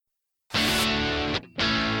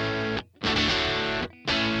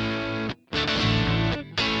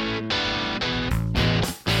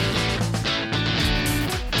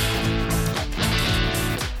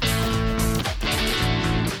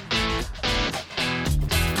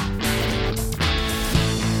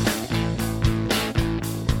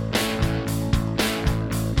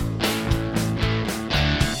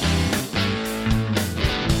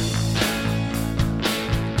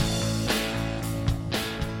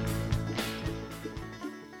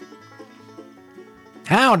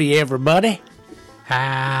Howdy, everybody.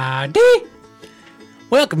 Howdy.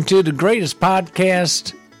 Welcome to the greatest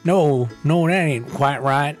podcast. No, that ain't quite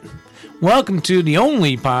right. Welcome to the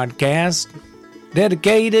only podcast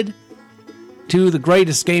dedicated to the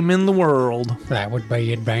greatest game in the world. That would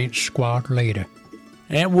be Advanced Squad Leader.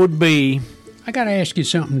 That would be... I got to ask you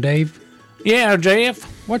something, Dave. Yeah, Jeff?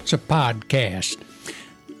 What's a podcast?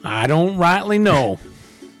 I don't rightly know.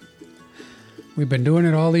 We've been doing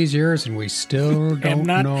it all these years, and we still don't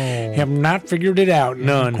know. Have not figured it out,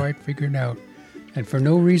 none. Haven't quite figured it out. And for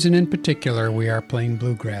no reason in particular, we are playing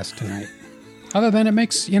bluegrass tonight. Other than it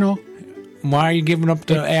makes, Why are you giving up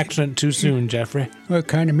the accent too soon, Jeffrey? well, it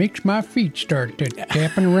kind of makes my feet start to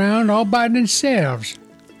tapping around all by themselves.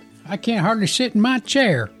 I can't hardly sit in my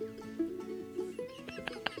chair.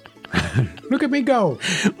 Look at me go.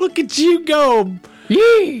 Look at you go.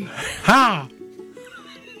 Yee! Ha!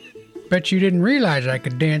 Bet you didn't realize I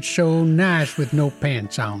could dance so nice with no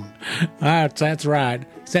pants on. That's right.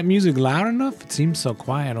 Is that music loud enough? It seems so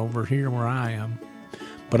quiet over here where I am.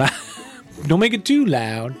 But don't make it too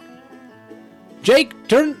loud. Jake,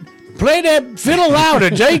 play that fiddle louder,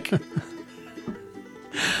 Jake.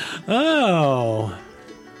 Oh.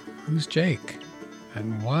 Who's Jake?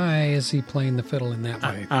 And why is he playing the fiddle in that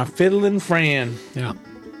way? Fiddling Fran. Yeah.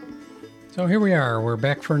 So here we are. We're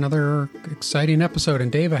back for another exciting episode. And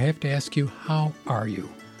Dave, I have to ask you, how are you?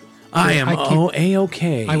 I am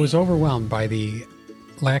A-okay. I was overwhelmed by the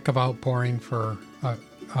lack of outpouring of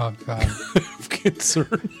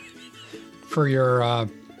concern. for your...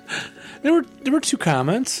 There were two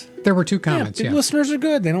comments. There were two comments, yeah. Listeners are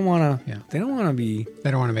good. They don't want to. Yeah. They don't want to be.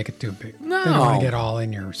 They don't want to make it too big. No. They don't want to get all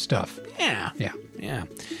in your stuff. Yeah. Yeah. Yeah.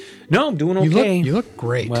 No, I'm doing okay. You look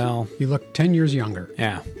great. Well, you look 10 years younger.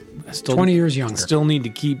 Yeah. 20 years younger. Still need to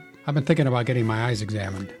keep. I've been thinking about getting my eyes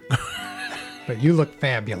examined. But you look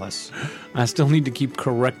fabulous. I still need to keep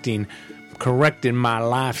correcting my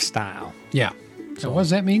lifestyle. Yeah. So what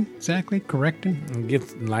does that mean exactly? Correcting?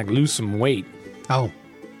 And lose some weight. Oh.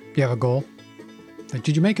 You have a goal?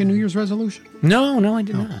 Did you make a New Year's resolution? No, I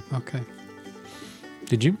did not. Okay.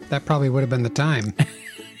 Did you? That probably would have been the time.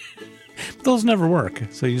 Those never work,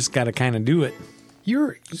 so you just got to kind of do it.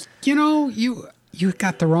 You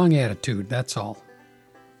got the wrong attitude, that's all.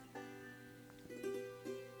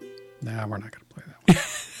 Nah, we're not going to play that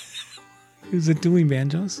one. Is it doing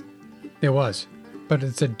banjos? It was. But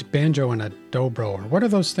it's a banjo and a dobro. Or what are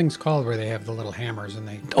those things called where they have the little hammers and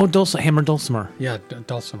they... Oh, hammer dulcimer. Yeah,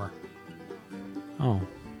 dulcimer. Oh.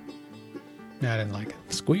 Yeah, I didn't like it.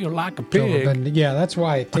 Squeal like a pig. Yeah, that's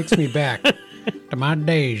why it takes me back to my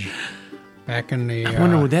days. Back in the... I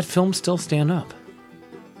wonder, would that film still stand up?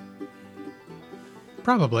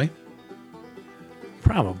 Probably.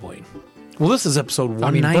 Well, this is episode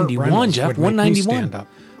 191, Jeff. 191.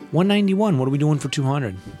 191. What are we doing for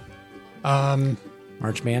 200?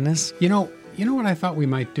 March Madness? You know what I thought we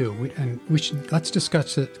might do? Let's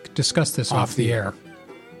discuss this off the air.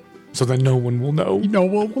 So that no one will know.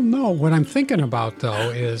 We'll know. What I'm thinking about, though,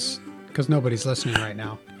 is, because nobody's listening right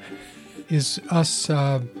now, is us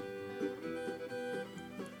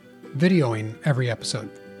videoing every episode.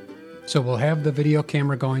 So we'll have the video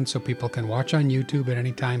camera going so people can watch on YouTube at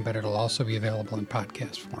any time, but it'll also be available in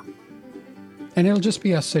podcast form. And it'll just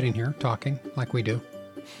be us sitting here talking like we do.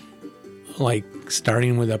 Like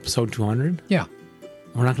starting with episode 200? Yeah.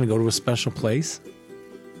 We're not going to go to a special place?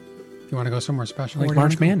 You want to go somewhere special? Like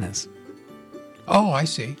March Madness. Oh, I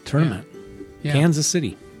see. Tournament. Yeah. Kansas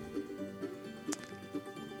City.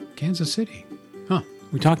 Kansas City. Huh.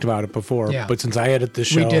 We talked about it before, but since I edit the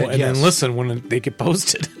show then listen when they get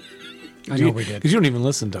posted. I know we did. Because you don't even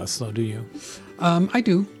listen to us, though, do you? I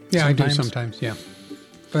do. Yeah, sometimes? I do sometimes, yeah.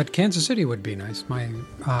 But Kansas City would be nice.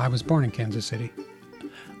 I was born in Kansas City.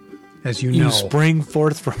 As you know. You sprang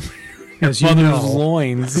forth from your mother's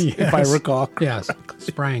loins, yes. if I recall correctly. Yes,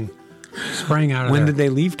 sprang out of When there. did they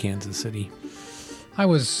leave Kansas City? I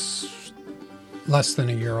was less than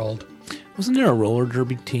a year old. Wasn't there a roller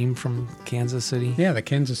derby team from Kansas City? Yeah, the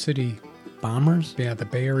Kansas City... Bombers? Yeah, the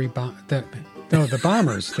Bay Area... the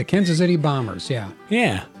Bombers. The Kansas City Bombers, yeah.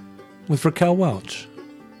 Yeah, with Raquel Welch.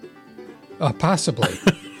 Possibly.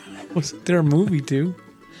 Wasn't there a movie, too?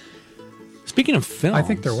 Speaking of films... I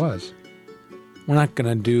think there was. We're not going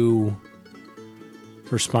to do...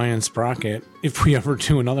 For Spy and Sprocket, if we ever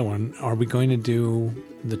do another one, are we going to do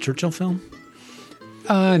the Churchill film?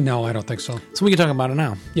 No, I don't think so. So we can talk about it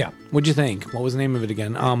now. Yeah. What'd you think? What was the name of it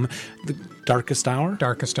again? The Darkest Hour?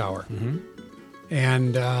 Darkest Hour. Mm-hmm.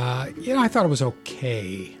 And, I thought it was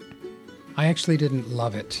okay. I actually didn't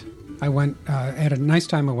love it. I went, had a nice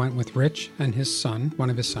time. I went with Rich and his son, one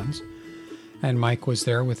of his sons. And Mike was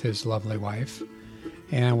there with his lovely wife.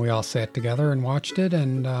 And we all sat together and watched it,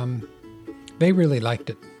 and they really liked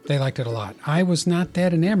it. They liked it a lot. I was not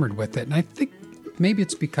that enamored with it, and I think maybe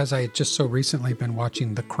it's because I had just so recently been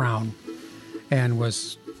watching The Crown and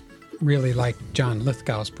was really like John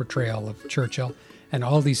Lithgow's portrayal of Churchill, and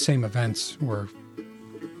all these same events were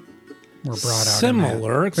brought out.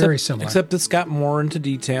 Similar, very similar. Except this got more into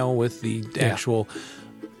detail with the actual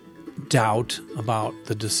doubt about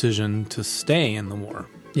the decision to stay in the war.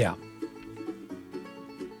 Yeah.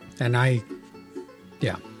 And I'm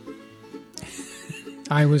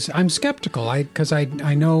skeptical. Because I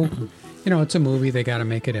know, it's a movie. They got to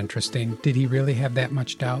make it interesting. Did he really have that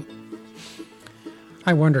much doubt?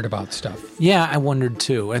 I wondered about stuff. Yeah, I wondered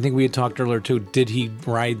too. I think we had talked earlier too. Did he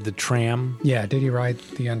ride the tram? Yeah, did he ride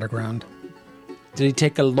the underground? Did he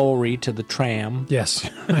take a lorry to the tram? Yes.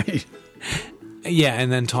 Yeah,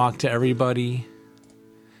 and then talk to everybody.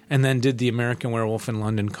 And then did the American Werewolf in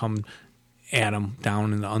London come at him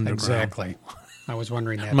down in the underground? Exactly. I was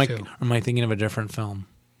wondering that too. Or am I thinking of a different film?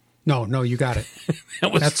 No, you got it.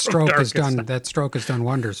 That stroke has done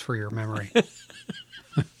wonders for your memory.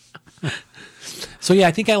 So yeah,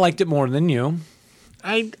 I think I liked it more than you.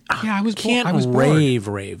 I was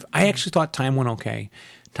rave. I actually thought time went okay.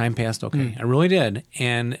 Time passed okay. I really did.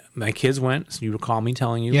 And my kids went, so you recall me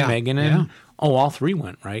telling you, Megan and all three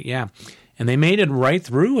went, right? Yeah. And they made it right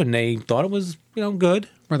through, and they thought it was, good.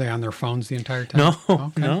 Were they on their phones the entire time?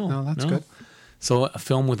 No, that's good. So a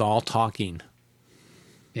film with all talking.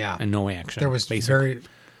 Yeah. And no action. There was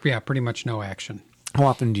pretty much no action. How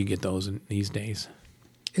often do you get those these days?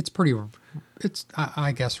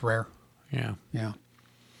 I guess, rare. Yeah. Yeah.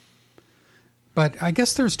 But I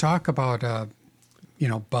guess there's talk about,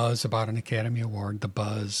 buzz about an Academy Award, the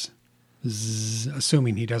buzz,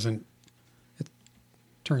 assuming he doesn't, it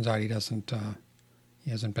turns out he hasn't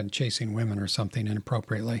been chasing women or something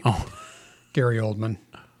inappropriately. Oh. Gary Oldman.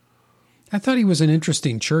 I thought he was an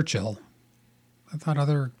interesting Churchill. I thought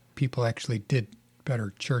other people actually did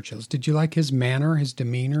better Churchills. Did you like his manner, his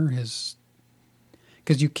demeanor,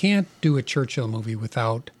 because you can't do a Churchill movie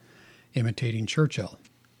without imitating Churchill.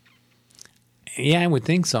 Yeah, I would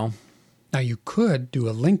think so. Now, you could do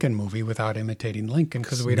a Lincoln movie without imitating Lincoln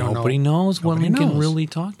because we don't know. Nobody knows what Lincoln really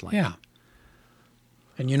talked like. Yeah.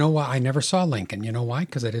 And you know why? I never saw Lincoln. You know why?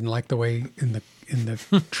 Because I didn't like the way in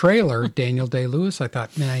the trailer, Daniel Day-Lewis, I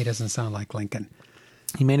thought, he doesn't sound like Lincoln.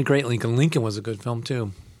 He made a great Lincoln. Lincoln was a good film,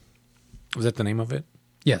 too. Was that the name of it?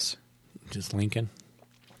 Yes. Just Lincoln?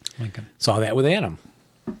 Lincoln. Saw that with Adam.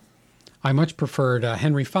 I much preferred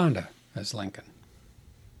Henry Fonda as Lincoln.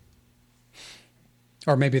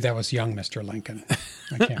 Or maybe that was young Mr. Lincoln.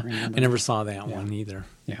 I can't remember. I never saw that one either.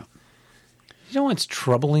 Yeah. You know what's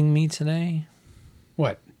troubling me today?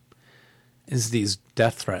 What? Is these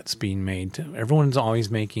death threats being made. Everyone's always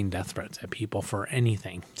making death threats at people for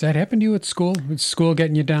anything. Does that happen to you at school? Is school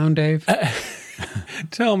getting you down, Dave?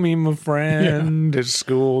 Tell me, my friend, at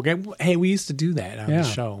school. Hey, we used to do that on the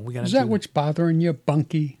show. Is that what's bothering you,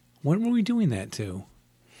 Bunky? When were we doing that to?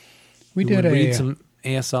 We did read some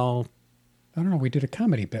ASL. I don't know. We did a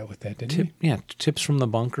comedy bit with that, didn't we? Yeah, tips from the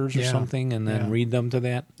bunkers or something, and then read them to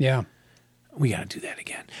that. Yeah. We got to do that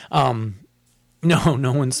again.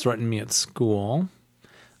 No one's threatened me at school.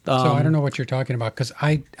 So I don't know what you're talking about because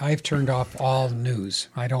I've turned off all news.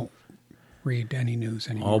 I don't read any news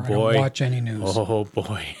anymore. Oh, boy. I don't watch any news. Oh,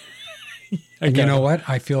 boy. And you know what?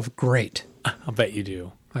 I feel great. I'll bet you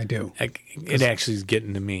do. I do. It actually is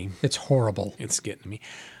getting to me. It's horrible. It's getting to me.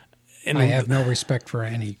 And I have no respect for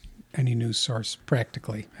any news source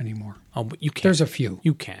practically anymore. Oh, but you can. There's a few.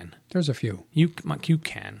 You can. There's a few. You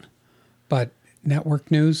can. But network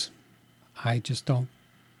news, I just don't.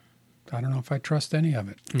 I don't know if I trust any of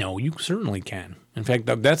it. No, you certainly can. In fact,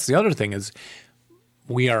 that's the other thing is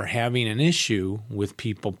we are having an issue with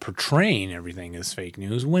people portraying everything as fake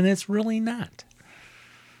news when it's really not.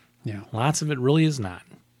 Yeah. Lots of it really is not.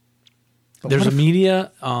 But there's a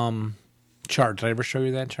media chart. Did I ever show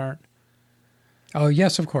you that chart? Oh,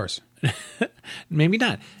 yes, of course. Maybe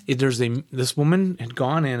not. This woman had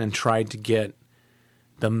gone in and tried to get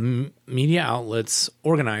the media outlets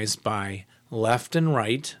organized by left and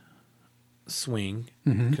right swing,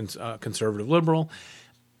 conservative, liberal,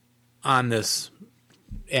 on this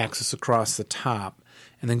axis across the top.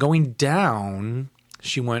 And then going down,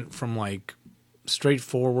 she went from like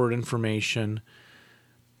straightforward information.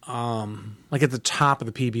 Like at the top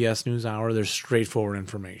of the PBS NewsHour, there's straightforward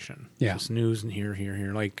information. Yeah. Just news and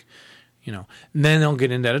here. Like, and then they'll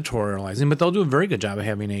get into editorializing, but they'll do a very good job of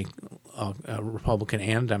having a Republican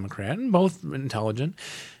and Democrat, and both intelligent.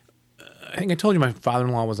 I think I told you my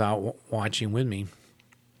father-in-law was out watching with me,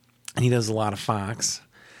 and he does a lot of Fox,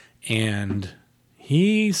 and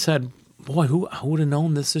he said, boy, who would have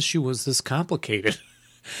known this issue was this complicated?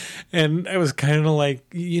 And I was kind of like,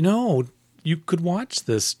 you could watch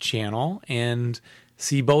this channel and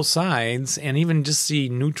see both sides and even just see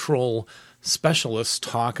neutral specialists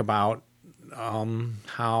talk about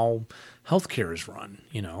how healthcare is run,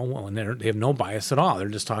 and they have no bias at all. They're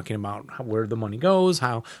just talking about where the money goes,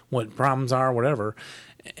 what problems are, whatever,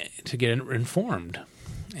 to get informed.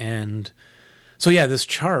 And so, yeah, this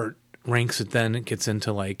chart ranks it, then it gets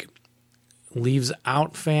into like leaves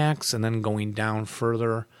out facts and then going down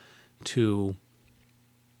further to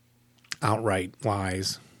outright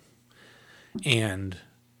lies. And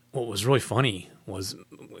what was really funny was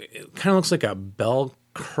it kind of looks like a bell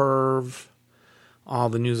curve, all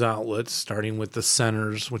the news outlets, starting with the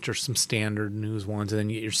centers, which are some standard news ones, and then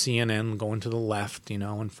you get your CNN going to the left,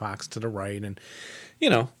 and Fox to the right. And,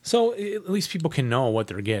 so at least people can know what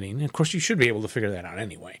they're getting. And of course, you should be able to figure that out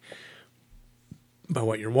anyway by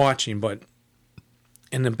what you're watching. But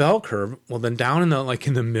in the bell curve, well, then down in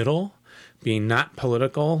the middle, being not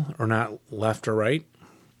political or not left or right,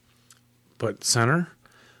 but center,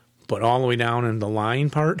 but all the way down in the line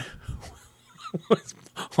part was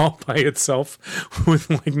all by itself with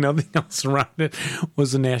like nothing else around it,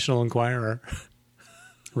 was the National Enquirer.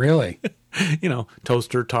 Really?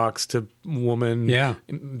 Toaster talks to woman. Yeah.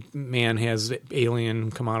 Man has alien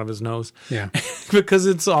come out of his nose. Yeah. Because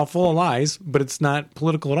it's all full of lies, but it's not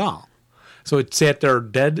political at all. So it sat there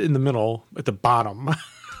dead in the middle at the bottom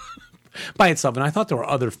by itself. And I thought there were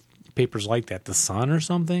other papers like that, The Sun or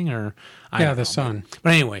something, or The Sun.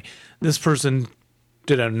 But anyway, this person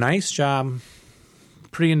did a nice job,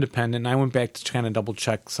 pretty independent. And I went back to kind of double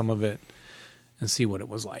check some of it and see what it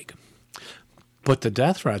was like. But the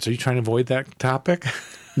death threats, are you trying to avoid that topic?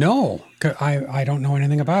 No, I don't know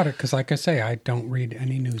anything about it because, like I say, I don't read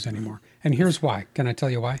any news anymore. And here's why. Can I tell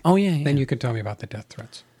you why? Oh, yeah. Then you can tell me about the death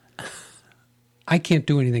threats. I can't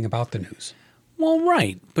do anything about the news. Well,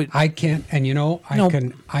 right, but I can't, and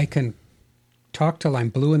I can talk till I'm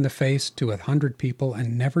blue in the face to 100 people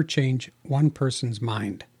and never change one person's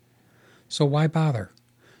mind. So why bother?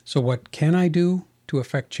 So what can I do to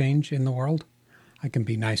affect change in the world? I can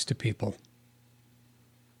be nice to people.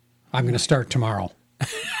 I'm going to start tomorrow.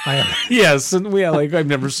 Yes, and I've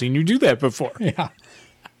never seen you do that before. Yeah.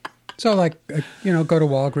 So go to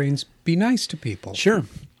Walgreens, be nice to people. Sure.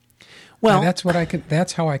 Well, that's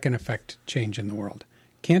how I can affect change in the world.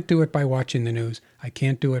 Can't do it by watching the news. I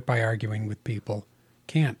can't do it by arguing with people.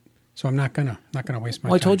 Can't. So I'm not gonna waste my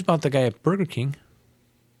time. I told you about the guy at Burger King.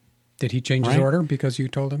 Did he change his order because you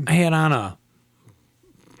told him? I had on a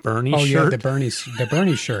Bernie shirt. Oh, yeah, the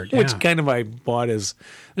Bernie shirt. Yeah. Which kind of I bought as,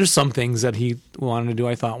 there's some things that he wanted to do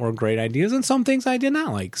I thought were great ideas, and some things I did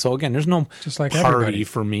not like. So again, there's no just like party everybody.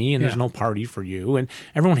 for me, and there's no party for you, and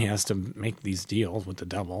everyone has to make these deals with the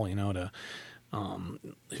devil, if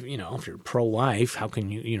you're pro-life, how can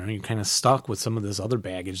you're kind of stuck with some of this other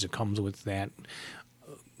baggage that comes with that.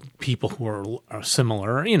 People who are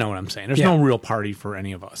similar, you know what I'm saying? There's no real party for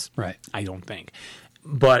any of us. Right. I don't think.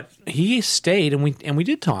 But he stayed, and we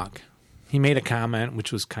did talk. He made a comment,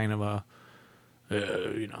 which was kind of a,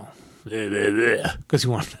 because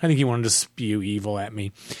I think he wanted to spew evil at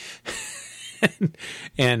me.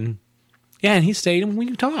 and he stayed, and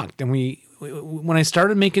we talked. And when I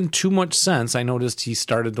started making too much sense, I noticed he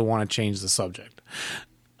started to want to change the subject.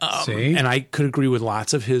 See? And I could agree with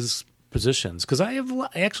lots of his positions, because I have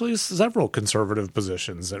actually several conservative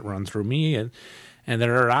positions that run through me, and that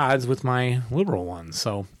are at odds with my liberal ones.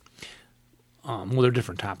 So, they're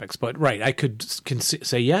different topics, but right, I can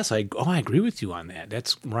say yes. I agree with you on that.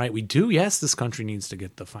 That's right. We do. Yes, this country needs to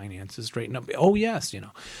get the finances straightened up. Oh yes,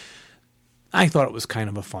 I thought it was kind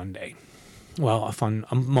of a fun day. Well, a fun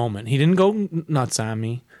moment. He didn't go nuts on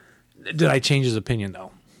me. Did I change his opinion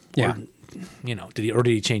though? Yeah. Or, did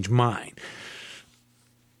he change mine?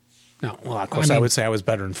 No. Well, of course, I would say I was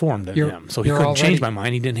better informed than him. So he couldn't change my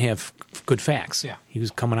mind. He didn't have good facts. Yeah. He was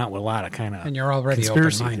coming out with a lot of kind of, and you're already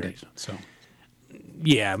conspiracy open-minded. theories. So,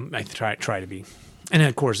 yeah, I try to be. And then,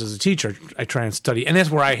 of course, as a teacher, I try and study. And that's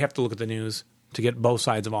where I have to look at the news to get both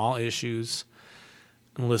sides of all issues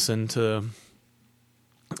and listen to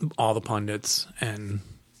all the pundits and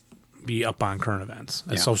be up on current events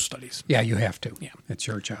and social studies. Yeah, you have to. Yeah. It's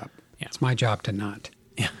your job. Yeah. It's my job to not.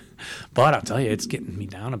 Yeah. But I'll tell you, it's getting me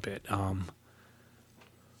down a bit.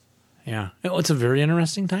 It's a very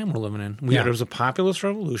interesting time we're living in. There was a populist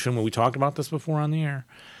revolution. We talked about this before on the air.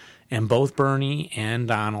 And both Bernie and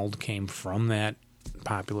Donald came from that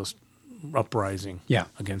populist uprising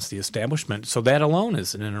against the establishment. So that alone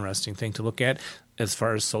is an interesting thing to look at as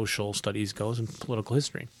far as social studies goes and political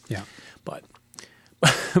history. Yeah. But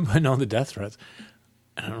no, the death threats.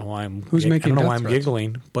 I don't know why I'm. Who's making I don't know why death I'm threats?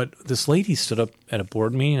 giggling, but this lady stood up at a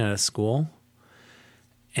board meeting at a school,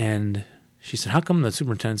 and she said, "How come the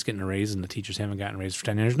superintendent's getting a raise and the teachers haven't gotten a raise for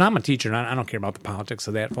 10 years?" Now, I'm a teacher, and I don't care about the politics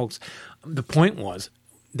of that, folks. The point was,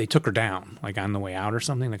 they took her down, like on the way out or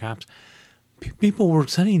something. The cops, people were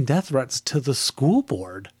sending death threats to the school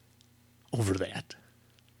board over that.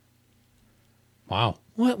 Wow.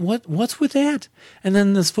 What's with that? And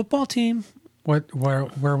then this football team. Where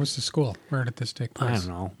was the school? Where did this take place? I don't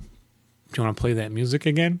know. Do you want to play that music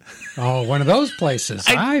again? Oh, one of those places.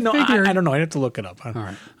 I no, figured. I don't know. I'd have to look it up. All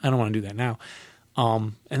right. I don't want to do that now.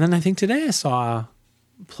 And then I think today I saw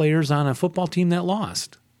players on a football team that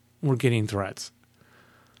lost were getting threats.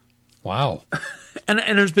 Wow. And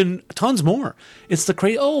there's been tons more. It's the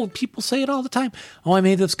crazy. Oh, people say it all the time. Oh, I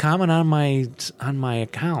made this comment on my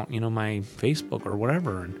account, my Facebook or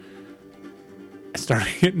whatever, and I started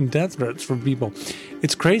getting death threats from people.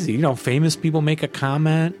 It's crazy. Famous people make a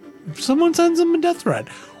comment. Someone sends them a death threat.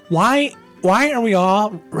 Why are we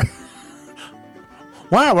all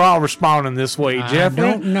responding this way, Jeff? I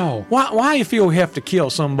don't know. Why you feel we have to kill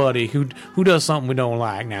somebody who does something we don't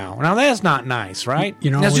like now? Now that's not nice, right?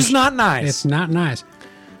 That's just not nice. It's not nice.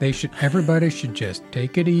 Everybody should just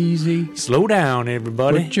take it easy. Slow down,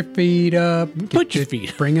 everybody. Put your feet up. Put your feet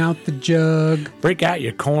up. Bring out the jug. Break out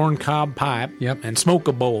your corn cob pipe. Yep. And smoke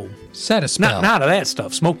a bowl. Set a spell. Not of that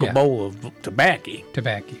stuff. Smoke Yeah. a bowl of tobacco.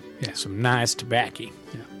 Tobacco. Yeah. Some nice tobacco.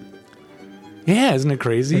 Yeah. Yeah, isn't it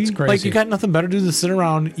crazy? It's crazy. Like, you got nothing better to do than sit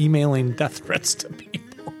around emailing death threats to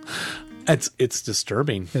people. It's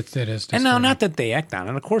disturbing. It is disturbing. And now, not that they act on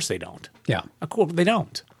it. Of course they don't. Yeah. Of course they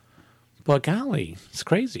don't. But golly, it's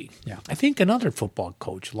crazy. Yeah. I think another football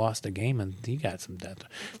coach lost a game and he got some death.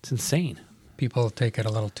 It's insane. People take it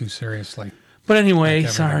a little too seriously. But anyway,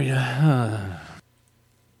 Like sorry.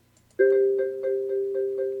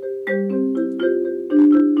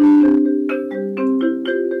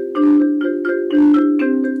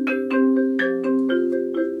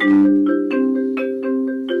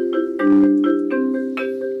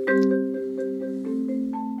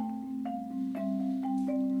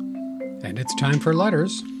 And it's time for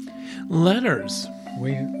letters. Letters.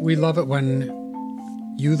 We love it when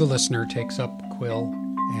you, the listener, takes up quill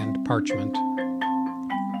and parchment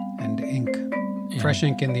and ink, fresh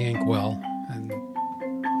ink in the ink well, and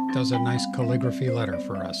does a nice calligraphy letter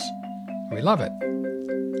for us. We love it.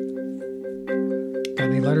 Got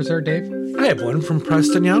any letters there, Dave? I have one from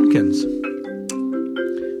Preston Younkins.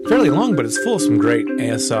 Fairly long, but it's full of some great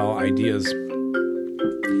ASL ideas.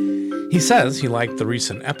 He says he liked the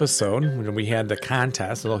recent episode when we had the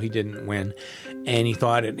contest, although he didn't win, and he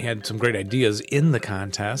thought it had some great ideas in the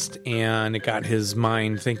contest, and it got his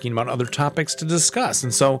mind thinking about other topics to discuss.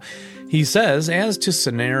 And so he says, as to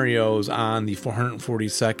scenarios on the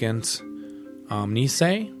 442nd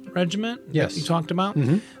Nisei Regiment Yes. that you talked about,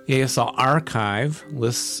 the ASL Archive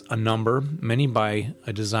lists a number, many by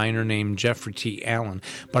a designer named Jeffrey T. Allen,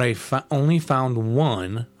 but I only found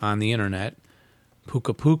one on the internet,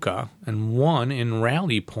 Puka Puka, and one in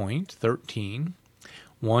Rally Point 13,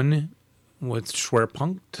 one with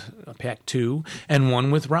Schwerpunkt Pack 2, and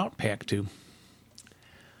one with Route Pack 2.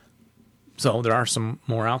 So there are some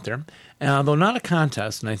more out there. Though not a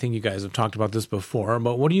contest, and I think you guys have talked about this before,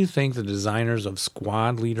 but what do you think the designers of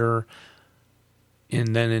Squad Leader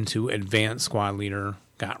and then into Advanced Squad Leader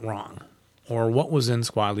got wrong? Or what was in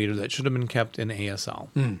Squad Leader that should have been kept in ASL?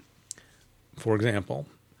 For example,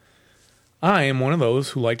 I am one of those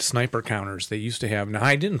who liked sniper counters they used to have. Now,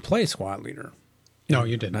 I didn't play Squad Leader. No,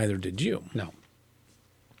 you didn't. Neither did you. No.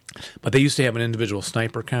 But they used to have an individual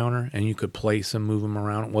sniper counter, and you could place them, move them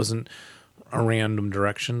around. It wasn't a random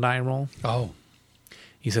direction die roll. Oh.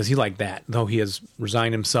 He says he liked that, though he has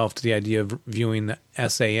resigned himself to the idea of viewing the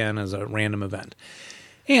SAN as a random event.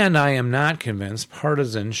 And I am not convinced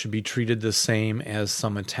Partisan should be treated the same as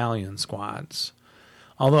some Italian squads.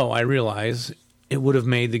 Although I realize it would have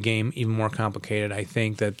made the game even more complicated. I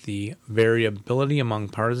think that the variability among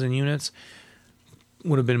Partisan units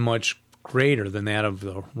would have been much greater than that of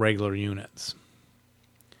the regular units.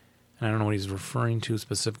 And I don't know what he's referring to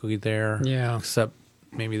specifically there. Yeah. Except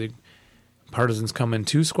maybe the Partisans come in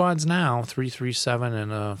two squads now, 337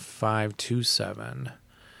 and a 527.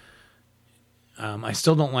 I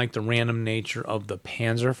still don't like the random nature of the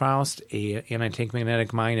Panzerfaust, a anti-tank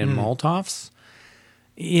magnetic mine, and Molotovs.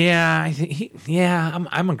 Yeah, I think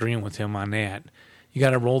I'm agreeing with him on that. You got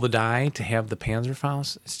to roll the die to have the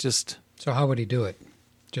Panzerfaust. It's just So how would he do it?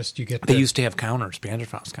 Just you get they used to have counters,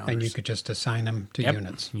 Panzerfaust counters, and you could just assign them to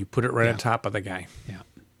units. You put it right on top of the guy. Yeah.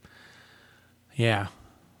 Yeah,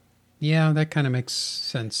 Yeah, that kind of makes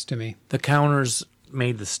sense to me. the counters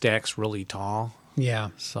made the stacks really tall, Yeah.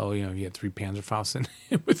 So, you get 3 Panzerfausts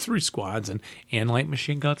in with 3 squads and light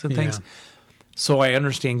machine guns and things. Yeah. So I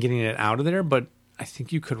understand getting it out of there, but I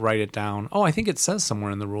think you could write it down. Oh, I think it says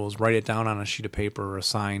somewhere in the rules, write it down on a sheet of paper or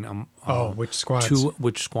assign which squads? to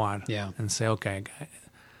which squad. Yeah. And say, okay,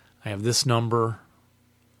 I have this number,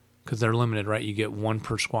 because they're limited, right? You get 1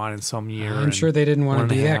 per squad in some year. I'm sure they didn't want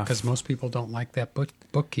to do that 1.5. because most people don't like that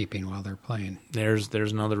bookkeeping while they're playing. There's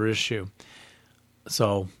another issue.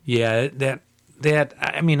 So, yeah, that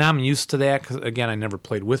I mean, I'm used to that because, again, I never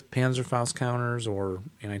played with Panzerfaust counters or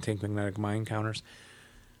anti-tank magnetic mine counters.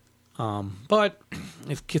 But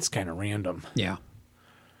it gets kind of random. Yeah.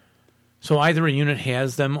 So either a unit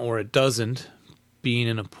has them or it doesn't. Being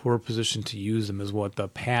in a poor position to use them is what the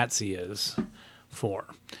patsy is for.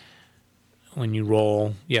 When you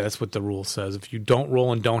roll, that's what the rule says. If you don't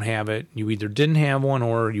roll and don't have it, you either didn't have one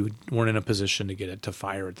or you weren't in a position to get it to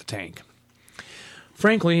fire at the tank.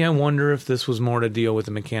 Frankly, I wonder if this was more to deal with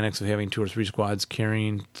the mechanics of having 2 or 3 squads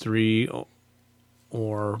carrying 3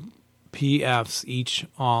 or PFs each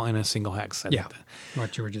all in a single hex. Yeah,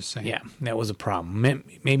 what you were just saying. Yeah, that was a problem.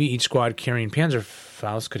 Maybe each squad carrying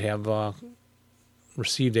Panzerfaust could have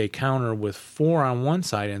received a counter with 4 on one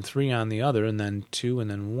side and 3 on the other, and then 2 and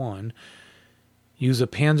then 1. Use a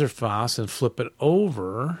Panzerfaust and flip it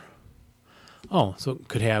over. Oh, so it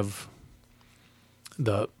could have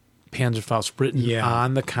the Panzerfaust written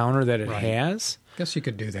on the counter that it has. Guess you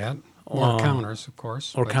could do that. Or counters, of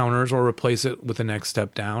course. Or counters, or replace it with the next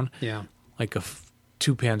step down. Yeah. Like a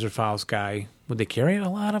 2 Panzerfaust guy. Would they carry a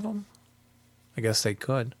lot of them? I guess they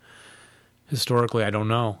could. Historically, I don't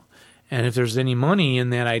know. And if there's any money in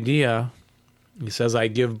that idea, he says, I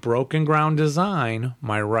give Broken Ground Design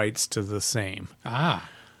my rights to the same. Ah.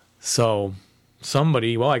 So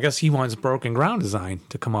somebody, I guess he wants Broken Ground Design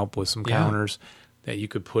to come up with some counters that you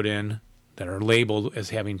could put in that are labeled as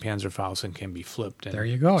having Panzerfaust and can be flipped. And there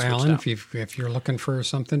you go, Alan. If you're looking for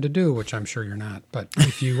something to do, which I'm sure you're not, but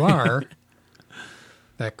if you are,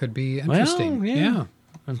 that could be interesting. Well, yeah.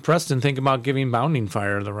 And Preston, think about giving Bounding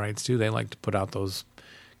Fire the rights, too. They like to put out those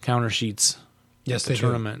counter sheets at the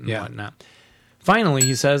tournament and whatnot. Finally,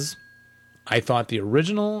 he says, I thought the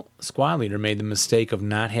original squad leader made the mistake of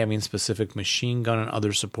not having specific machine gun and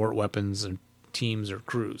other support weapons and teams or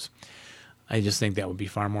crews. I just think that would be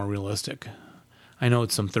far more realistic. I know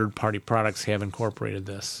some third-party products have incorporated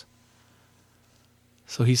this.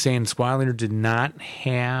 So he's saying squad leader did not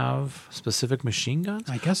have specific machine guns?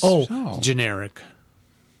 I guess so. Generic.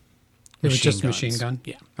 It was just machine gun?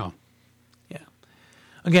 Yeah. Oh. Yeah.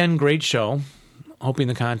 Again, great show. Hoping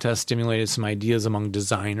the contest stimulated some ideas among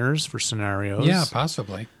designers for scenarios. Yeah,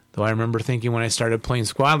 possibly. Though I remember thinking when I started playing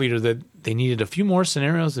Squad Leader that they needed a few more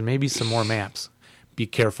scenarios and maybe some more maps. Be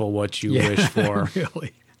careful what you wish for.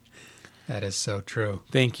 Really. That is so true.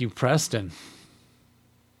 Thank you, Preston.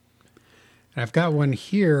 And I've got one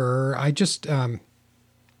here. I just, a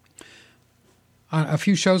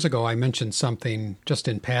few shows ago, I mentioned something just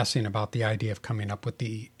in passing about the idea of coming up with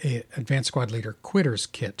the Advanced Squad Leader Quitters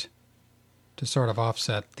Kit to sort of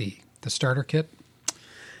offset the starter kit.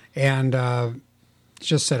 And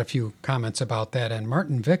just said a few comments about that. And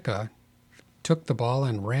Martin Vicka took the ball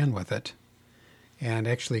and ran with it and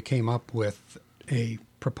actually came up with a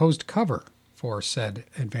proposed cover for said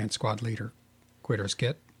Advanced Squad Leader Quitters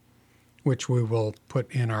Kit, which we will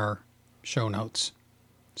put in our show notes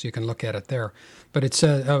so you can look at it there. But it's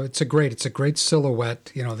a great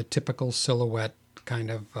silhouette, the typical silhouette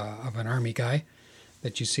kind of an Army guy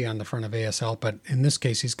that you see on the front of ASL. But in this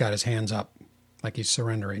case, he's got his hands up like he's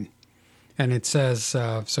surrendering. And it says,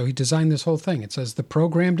 so he designed this whole thing. It says, this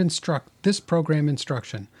program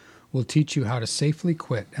instruction will teach you how to safely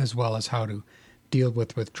quit as well as how to deal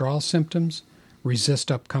with withdrawal symptoms, resist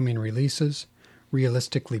upcoming releases,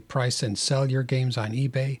 realistically price and sell your games on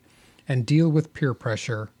eBay, and deal with peer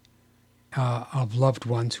pressure of loved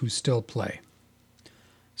ones who still play.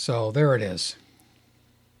 So there it is.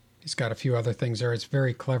 He's got a few other things there. It's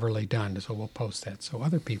very cleverly done, so we'll post that so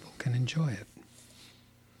other people can enjoy it.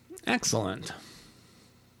 Excellent.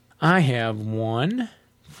 I have one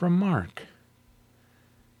from Mark.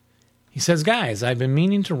 He says, guys, I've been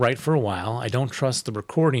meaning to write for a while. I don't trust the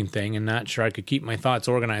recording thing and not sure I could keep my thoughts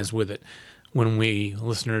organized with it. When we,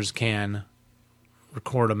 listeners, can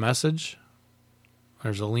record a message,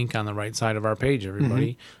 there's a link on the right side of our page,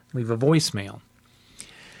 everybody. Leave a voicemail.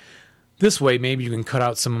 This way, maybe you can cut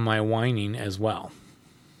out some of my whining as well.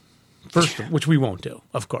 First, which we won't do,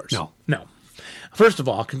 of course. No. First of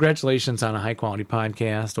all, congratulations on a high-quality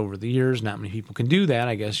podcast over the years. Not many people can do that.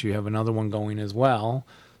 I guess you have another one going as well,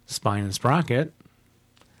 Spine and Sprocket.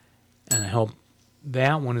 And I hope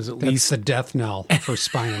that one is at least... That's the death knell for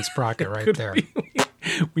Spine and Sprocket right there.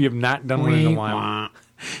 We have not done one in a while.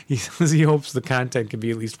 He says he hopes the content can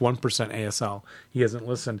be at least 1% ASL. He hasn't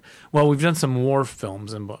listened. Well, we've done some war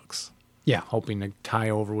films and books. Yeah. Hoping to tie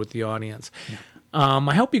over with the audience. Yeah.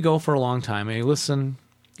 I hope you go for a long time. I listen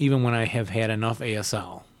even when I have had enough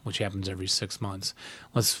ASL, which happens every 6 months.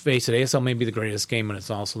 Let's face it, ASL may be the greatest game, but it's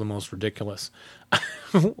also the most ridiculous.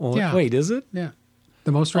 Well, yeah. Wait, is it? Yeah.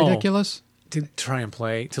 The most ridiculous? To try and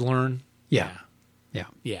play, to learn? Yeah. Yeah.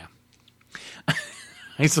 Yeah.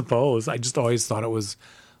 I suppose. I just always thought it was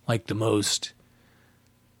like the most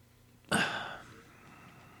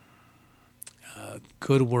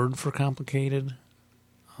good word for complicated.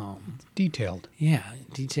 Detailed. Yeah,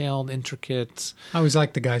 detailed, intricate. I always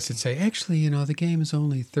like the guys that say, actually, the game is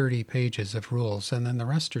only 30 pages of rules, and then the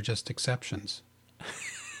rest are just exceptions.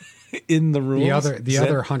 In the rules? The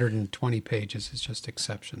other 120 pages is just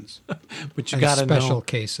exceptions. But you got to know. Special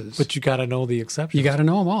cases. But you got to know the exceptions. You got to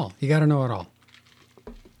know them all. You got to know it all.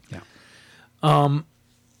 Yeah.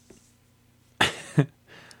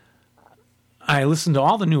 I listened to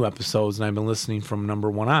all the new episodes, and I've been listening from number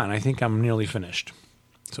 1 on. I think I'm nearly finished.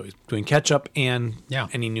 So he's doing catch up and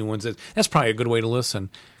any new ones. That's probably a good way to listen.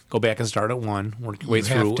 Go back and start at 1, work your way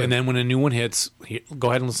through, and then when a new one hits,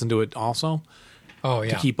 go ahead and listen to it also. Oh,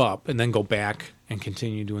 yeah. To keep up, and then go back and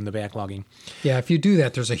continue doing the backlogging. Yeah, if you do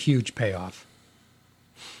that, there's a huge payoff.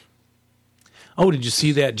 Oh, did you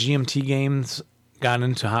see that GMT Games got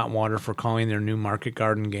into hot water for calling their new Market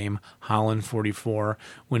Garden game Holland 44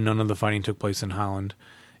 when none of the fighting took place in Holland?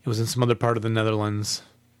 It was in some other part of the Netherlands.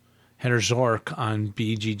 Heather Zork on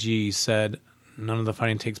BGG said none of the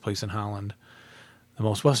fighting takes place in Holland, the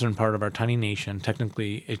most western part of our tiny nation.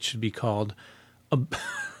 Technically, it should be called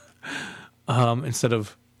instead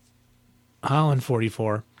of Holland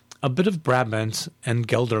 44, a bit of Brabant and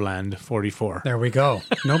Gelderland 44. There we go.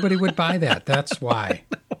 Nobody would buy that. That's why.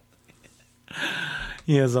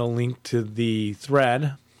 He has a link to the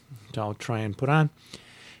thread, which I'll try and put on.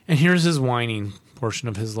 And here's his whining portion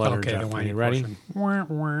of his letter, okay, Jeff. Are you ready?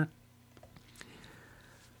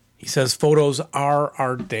 He says, photos are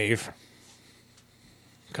art, Dave.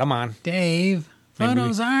 Come on. Dave,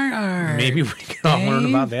 photos are art. Maybe we can all learn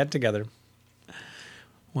about that together.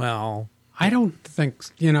 Well, I don't think,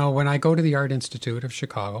 when I go to the Art Institute of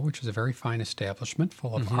Chicago, which is a very fine establishment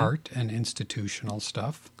full of art and institutional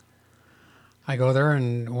stuff, I go there,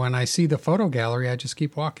 and when I see the photo gallery, I just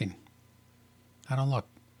keep walking. I don't look.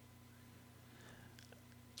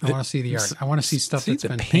 I want to see the art. I want to see stuff that's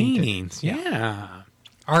been paintings. painted. Yeah.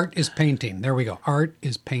 Art is painting. There we go. Art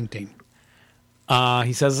is painting.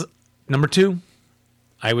 He says, number 2,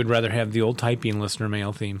 I would rather have the old typing listener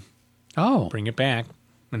mail theme. Oh. Bring it back.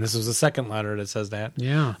 And this was the second letter that says that.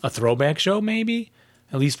 Yeah. A throwback show, maybe?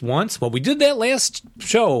 At least once? Well, we did that last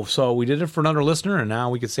show, so we did it for another listener, and now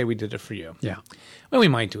we could say we did it for you. Yeah. Well, we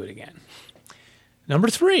might do it again. Number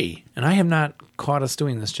 3, and I have not caught us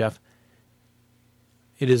doing this, Jeff.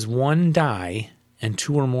 It is 1 die and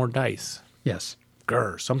 2 or more dice. Yes.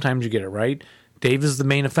 Grr. Sometimes you get it right. Dave is the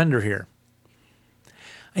main offender here.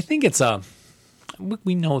 I think it's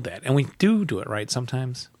we know that, and we do it right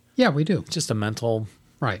sometimes. Yeah, we do. It's just a mental...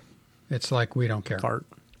 Right. It's like we don't care. Part.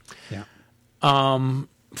 Yeah.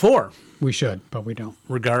 4. We should, but we don't.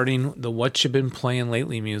 Regarding the what you been playing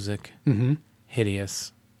lately music. Mm-hmm.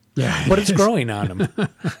 Hideous. Yeah. But it's growing on him.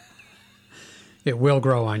 It will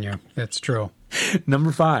grow on you. That's true.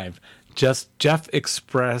 Number 5. Jeff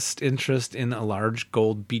expressed interest in a large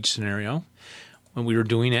gold beach scenario. When we were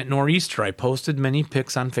doing at Nor'easter, I posted many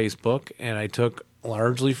pics on Facebook, and I took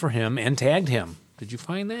largely for him and tagged him. Did you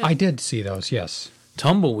find that? I did see those, yes.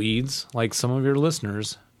 Tumbleweeds, like some of your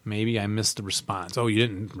listeners, maybe I missed the response. Oh, you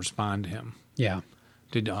didn't respond to him. Yeah.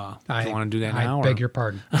 Do you want to do that now? I beg your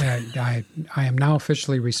pardon. I am now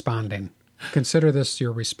officially responding. Consider this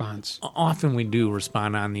your response. Often we do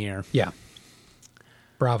respond on the air. Yeah.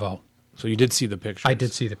 Bravo. So you did see the pictures. I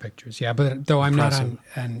did see the pictures, yeah. But though I'm not on,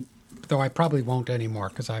 and though I probably won't anymore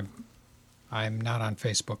because I'm not on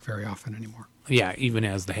Facebook very often anymore. Yeah, even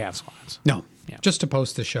as the half squads. No. Yeah. Just to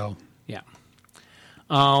post the show. Yeah.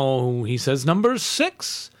 Oh, he says number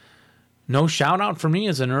 6. No shout out for me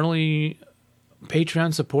as an early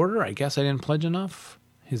Patreon supporter. I guess I didn't pledge enough.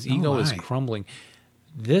 His ego is crumbling.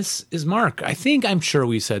 This is Mark. I'm sure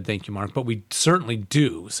we said thank you, Mark, but we certainly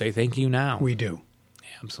do say thank you now. We do.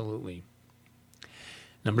 Absolutely.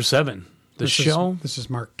 Number 7. This is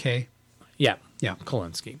Mark K. Yeah. Yeah.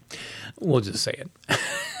 Kolinsky. We'll just say it.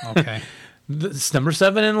 Okay. This number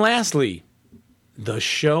 7, and lastly, the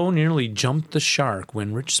show nearly jumped the shark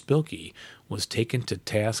when Rich Spilkey was taken to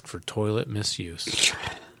task for toilet misuse.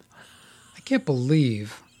 I can't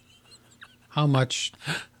believe how much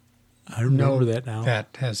I remember note that now.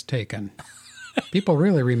 that has taken. People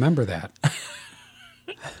really remember that.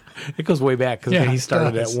 It goes way back because Yeah, he it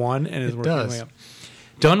started does. at 1 and is It working does. way up.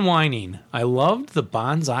 Done whining. I loved the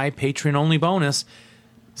Bonsai Patreon only bonus.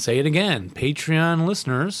 Say it again. Patreon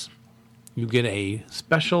listeners, you get a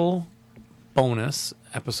special bonus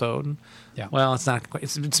episode. Yeah. Well, it's not quite.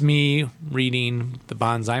 It's me reading the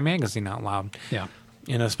Bonsai magazine out loud. Yeah.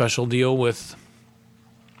 In a special deal with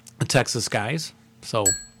the Texas guys. So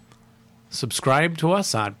subscribe to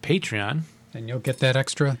us on Patreon. And you'll get that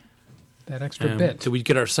extra bit. Did we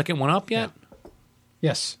get our second one up yet?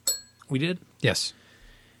 Yes. We did? Yes.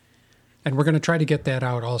 And we're going to try to get that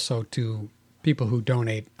out also to people who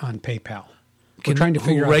donate on PayPal. We're trying to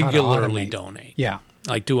figure out regularly how to automate. donate. Yeah.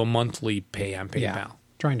 Like do a monthly pay on PayPal. Yeah.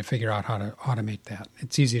 Trying to figure out how to automate that.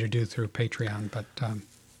 It's easy to do through Patreon, but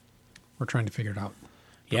we're trying to figure it out.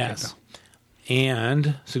 Yes.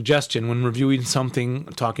 And suggestion, when reviewing something,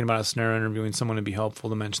 talking about a snare, interviewing someone, it'd be helpful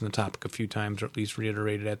to mention the topic a few times or at least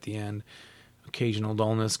reiterate it at the end. Occasional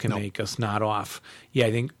dullness can make us nod off. Yeah,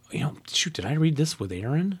 I think, shoot, did I read this with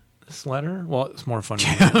Aaron, this letter? Well, it's more fun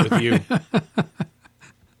with you.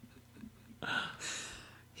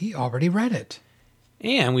 He already read it.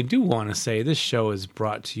 And we do want to say this show is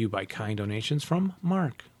brought to you by kind donations from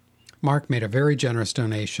Mark. Mark made a very generous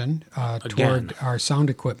donation toward our sound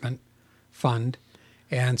equipment fund.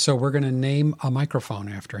 And so we're going to name a microphone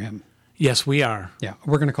after him. Yes, we are. Yeah,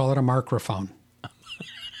 we're going to call it a Markrophone.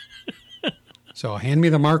 So hand me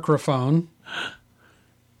the Markrophone.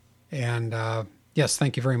 And yes,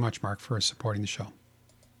 thank you very much, Mark, for supporting the show.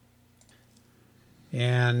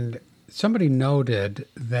 And somebody noted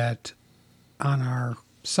that on our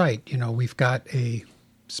site, we've got a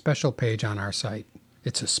special page on our site.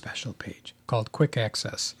 It's a special page called Quick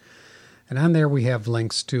Access. And on there we have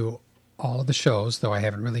links to all of the shows, though I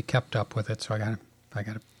haven't really kept up with it, so I got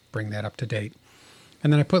to bring that up to date.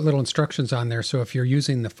 And then I put little instructions on there, so if you're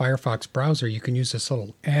using the Firefox browser, you can use this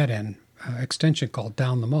little add-in extension called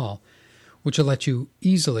Down the Mall, which will let you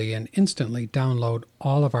easily and instantly download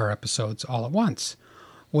all of our episodes all at once.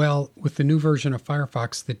 Well, with the new version of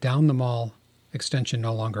Firefox, the Down the Mall extension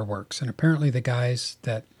no longer works. And apparently the guys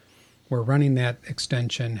that were running that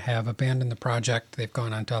extension have abandoned the project. They've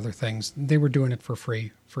gone on to other things. They were doing it for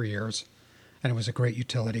free for years, and it was a great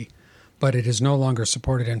utility. But it is no longer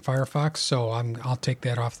supported in Firefox, so I'll take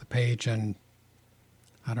that off the page, and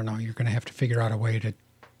I don't know, you're going to have to figure out a way to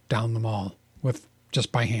down them all with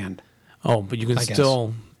just by hand. Oh, but you can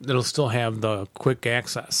it'll still have the quick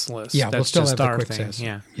access list. Yeah, we'll still have the quick thing. access.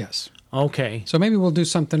 Yeah. Yes. Okay. So maybe we'll do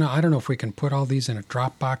something. I don't know if we can put all these in a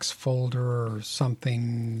Dropbox folder or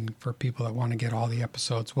something for people that want to get all the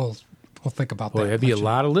episodes. We'll think about that. Well, that'd be a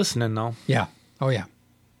lot of listening, though. Yeah. Oh, yeah.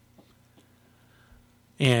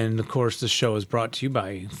 And, of course, this show is brought to you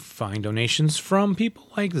by fine donations from people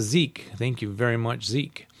like Zeke. Thank you very much,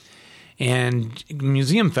 Zeke. And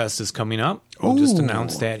Museum Fest is coming up. We'll just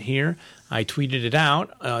announce that here. I tweeted it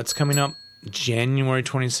out. It's coming up January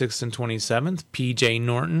 26th and 27th. PJ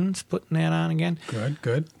Norton's putting that on again.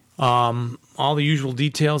 Good. All the usual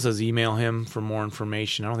details as email him for more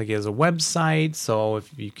information. I don't think he has a website, so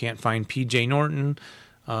if you can't find PJ Norton,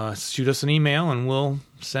 shoot us an email and we'll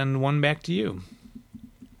send one back to you.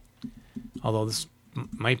 Although this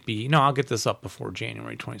might be... No, I'll get this up before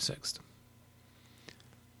January 26th.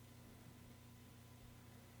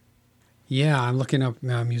 Yeah, I'm looking up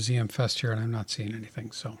Museum Fest here, and I'm not seeing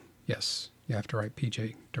anything. So, yes, you have to write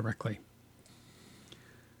PJ directly.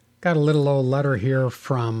 Got a little old letter here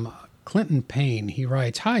from Clinton Payne. He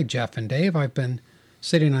writes, "Hi, Jeff and Dave. I've been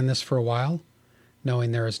sitting on this for a while,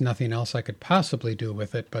 knowing there is nothing else I could possibly do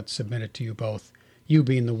with it but submit it to you both, you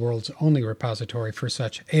being the world's only repository for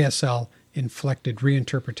such ASL-inflected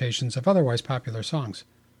reinterpretations of otherwise popular songs.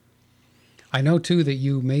 I know, too, that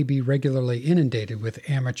you may be regularly inundated with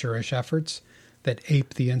amateurish efforts that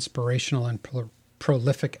ape the inspirational and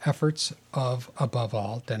prolific efforts of, above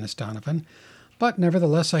all, Dennis Donovan, but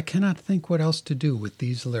nevertheless I cannot think what else to do with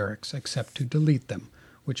these lyrics except to delete them,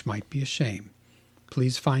 which might be a shame.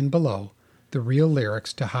 Please find below the real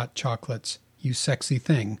lyrics to Hot Chocolate's You Sexy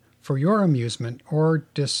Thing for your amusement or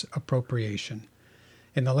disappropriation.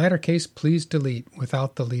 In the latter case, please delete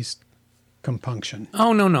without the least compunction."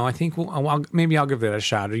 Oh, no. I think maybe I'll give that a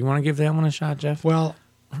shot. Do you want to give that one a shot, Jeff? Well,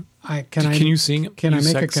 can you sing it? Can You I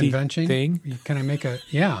make a Sexy convention? Thing? Can I make a...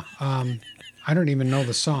 Yeah. I don't even know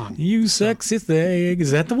the song. You sexy thing.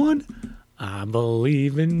 Is that the one? I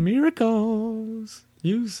believe in miracles.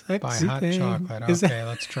 You sexy By Hot thing. Chocolate. Is Okay,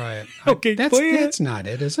 let's try it. Okay, play it. That's not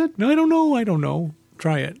it, is it? No, I don't know.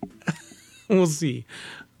 Try it. We'll see.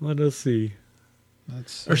 Let us see.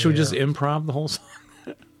 Let's Or should we just here. improv the whole song?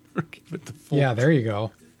 Give it the full. Yeah, there you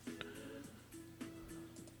go.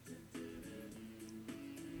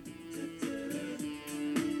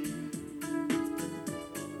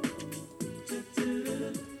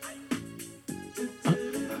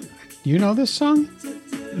 You know this song?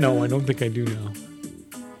 No, I don't think I do now.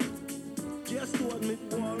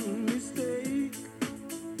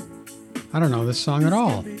 I don't know this song at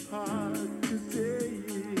all.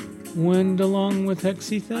 Went along with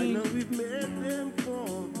Hexy thing.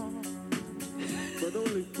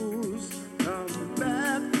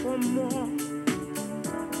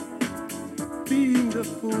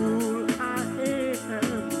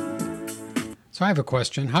 So I have a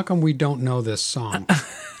question. How come we don't know this song?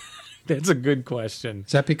 That's a good question.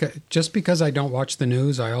 Is that because I don't watch the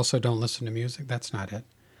news, I also don't listen to music? That's not it.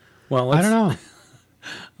 Well, I don't know.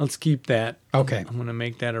 Let's keep that. Okay. I'm going to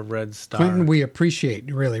make that a red star. Clinton, we appreciate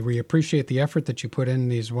the effort that you put in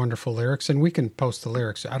these wonderful lyrics, and we can post the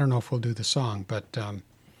lyrics. I don't know if we'll do the song, but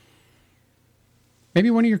maybe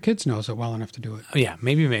one of your kids knows it well enough to do it. Oh, yeah,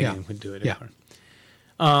 maybe Yeah. we could do it. Yeah.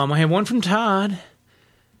 I have one from Todd.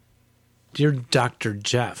 Dear Dr.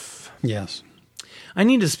 Jeff, Yes. I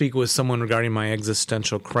need to speak with someone regarding my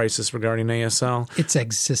existential crisis regarding ASL. It's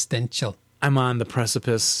existential. I'm on the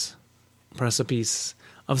precipice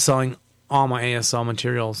of selling all my ASL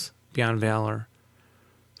materials beyond valor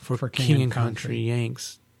for King and Country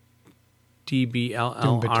Yanks.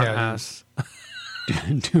 DBLLRS.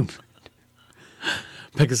 Doom.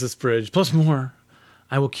 Pegasus Bridge. Plus more.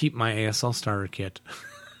 I will keep my ASL starter kit.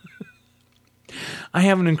 I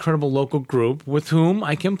have an incredible local group with whom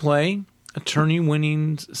I can play.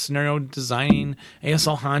 Attorney-winning, scenario designing,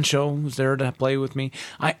 ASL honcho who's there to play with me.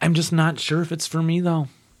 I'm just not sure if it's for me, though.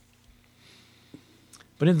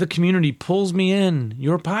 But if the community pulls me in,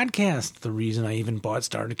 your podcast, the reason I even bought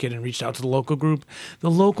Starter Kit and reached out to the local group,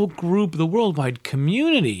 the worldwide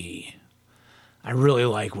community. I really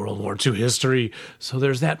like World War II history, so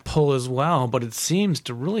there's that pull as well, but it seems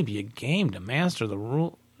to really be a game to master the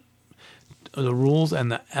rules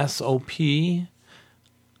and the SOP.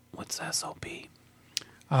 What's SOP?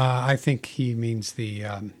 I think he means the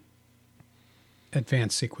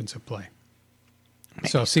advanced sequence of play.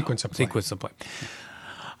 So sequence of play. Sequence of play.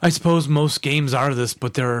 I suppose most games are this,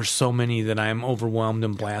 but there are so many that I'm overwhelmed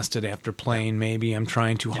and blasted after playing. Maybe I'm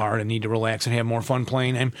trying too hard and need to relax and have more fun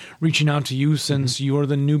playing. I'm reaching out to you since you're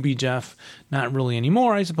the newbie, Jeff. Not really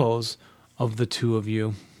anymore, I suppose, of the two of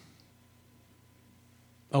you.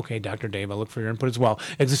 Okay, Dr. Dave, I look for your input as well.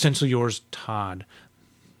 Existential yours, Todd,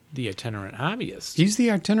 the itinerant hobbyist. He's the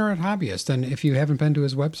itinerant hobbyist, and if you haven't been to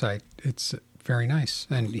his website, it's very nice.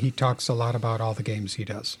 And he talks a lot about all the games he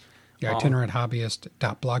does. The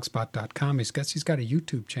itineranthobbyist.blogspot.com. He's got a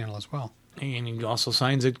YouTube channel as well. And he also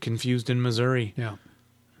signs it Confused in Missouri. Yeah.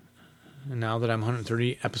 And now that I'm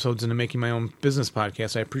 130 episodes into making my own business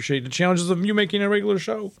podcast, I appreciate the challenges of you making a regular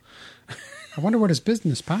show. I wonder what his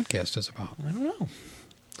business podcast is about. I don't know.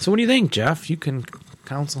 So what do you think, Jeff? You can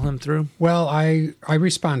counsel him through. Well, I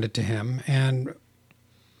responded to him, and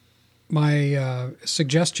my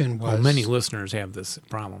suggestion was... Well, many listeners have this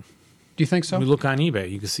problem. Do you think so? We look on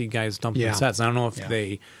eBay. You can see guys dumping sets. I don't know if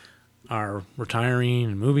they are retiring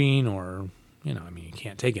and moving or, you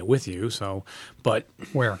can't take it with you. So, but...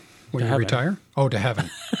 Where? When you heaven. retire? Oh, to heaven.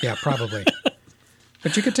 Yeah, probably.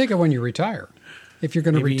 But you could take it when you retire. If you're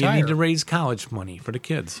going to retire... you need to raise college money for the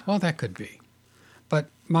kids. Well, that could be. But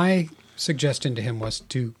my suggestion to him was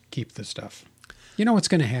to keep the stuff. You know what's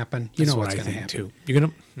going to happen. You know what's going to happen. Too.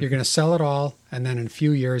 You're going to sell it all, and then in a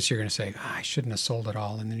few years you're going to say, I shouldn't have sold it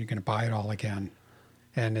all, and then you're going to buy it all again.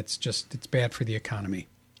 And it's bad for the economy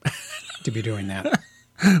to be doing that.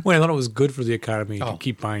 Wait, I thought it was good for the economy to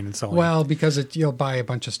keep buying and selling. Well, because you'll buy a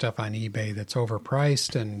bunch of stuff on eBay that's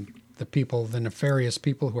overpriced, and the nefarious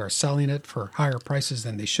people who are selling it for higher prices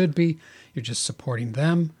than they should be, you're just supporting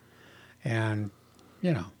them. And,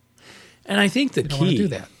 And I think the you don't key want to do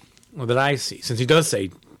that. Well, that I see, since he does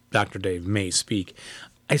say Dr. Dave may speak,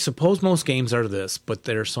 I suppose most games are this, but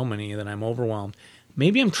there are so many that I'm overwhelmed.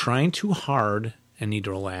 Maybe I'm trying too hard and need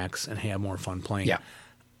to relax and have more fun playing. Yeah.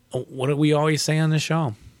 What do we always say on the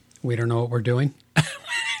show? We don't know what we're doing.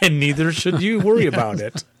 And neither should you worry about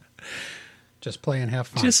it. Just play and have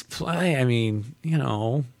fun. Just play.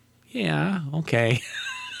 Yeah, okay.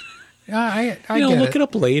 I get look it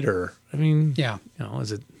up later. Yeah.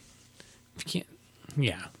 Is it... If you can't...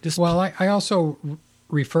 Yeah. Just Well, I also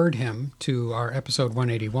referred him to our episode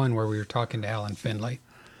 181 where we were talking to Alan Finley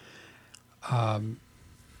of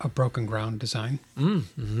Broken Ground Design.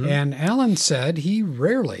 Mm-hmm. And Alan said he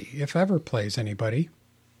rarely, if ever, plays anybody,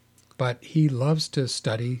 but he loves to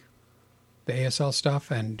study the ASL stuff,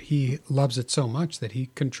 and he loves it so much that he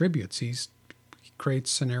contributes. He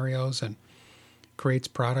creates scenarios and creates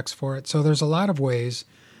products for it. So there's a lot of ways.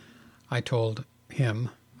 I told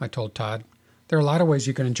Todd, there are a lot of ways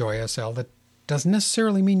you can enjoy ASL that doesn't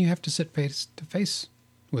necessarily mean you have to sit face to face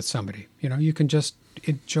with somebody. You can just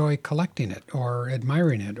enjoy collecting it or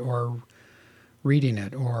admiring it or reading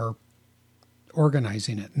it or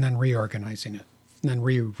organizing it and then reorganizing it and then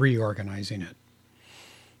reorganizing it.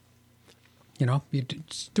 You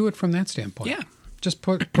just do it from that standpoint. Yeah. Just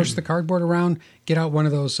push the cardboard around, get out one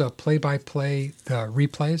of those play-by-play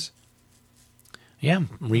replays. Yeah,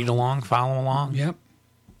 read along, follow along. Yep.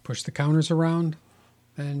 Push the counters around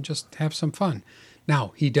and just have some fun.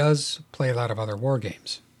 Now, he does play a lot of other war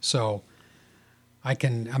games, so I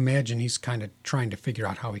can imagine he's kind of trying to figure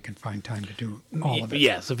out how he can find time to do all of it.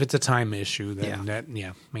 Yes, if it's a time issue, then that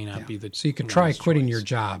may not be the. So you could try quitting your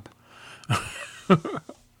job.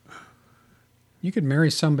 You could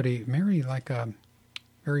marry like a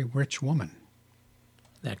very rich woman.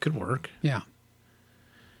 That could work. Yeah.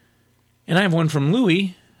 And I have one from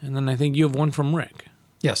Louie, and then I think you have one from Rick.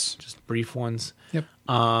 Yes. Just brief ones. Yep.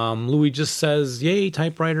 Louis just says, "Yay,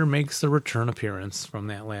 typewriter makes the return appearance" from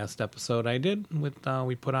that last episode I did with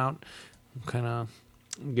we put out. I'm kind of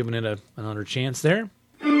giving it another chance there.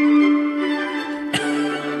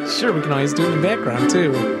 Sure, we can always do it in the background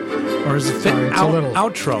too, or is it fit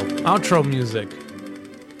outro music?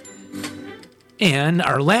 And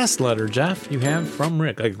our last letter, Jeff, you have from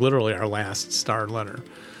Rick, like literally our last star letter.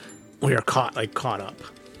 We are caught up.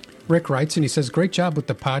 Rick writes, and he says, "Great job with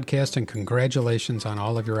the podcast, and congratulations on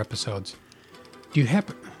all of your episodes. Do you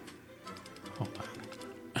happen..." Hold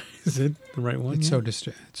on. Is it the right one? It's so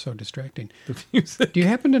distracting. Do you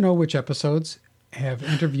happen to know which episodes have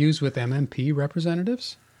interviews with MMP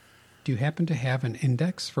representatives? Do you happen to have an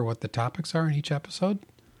index for what the topics are in each episode?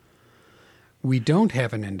 We don't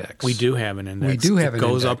have an index. We do have an index. We do have it an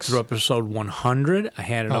goes index. up through episode 100. I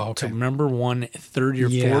had it up to, remember, 130 or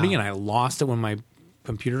 40, and I lost it when my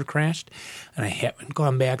computer crashed, and I haven't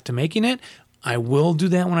gone back to making it. I will do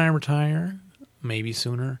that when I retire, maybe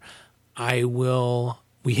sooner.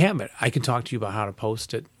 We have it. I can talk to you about how to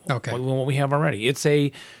post it. Okay. What we have already. It's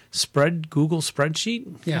a Google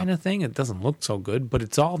spreadsheet kind of thing. It doesn't look so good, but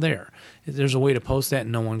it's all there. There's a way to post that,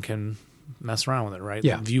 and no one can mess around with it, right?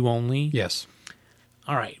 Yeah. View only. Yes.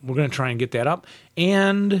 All right. We're going to try and get that up.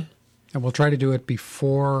 And we'll try to do it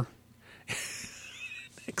before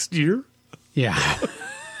next year. Yeah.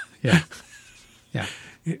 Yeah. Yeah.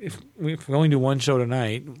 If we only do one show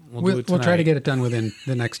tonight, we'll do it tonight. We'll try to get it done within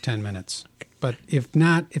the next 10 minutes. But if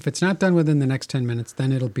it's not done within the next 10 minutes,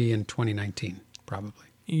 then it'll be in 2019, probably.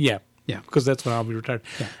 Yeah. Yeah. Because that's when I'll be retired.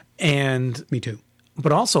 Yeah. And me too.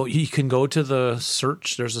 But also, you can go to the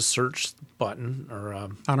search. There's a search button or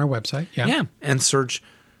on our website. Yeah. Yeah. And search,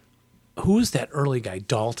 who is that early guy?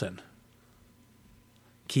 Dalton.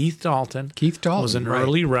 Keith Dalton was an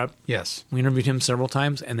early rep. Yes. We interviewed him several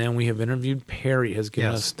times, and then we have interviewed Perry, has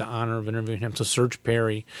given us the honor of interviewing him. So search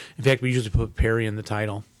Perry. In fact, we usually put Perry in the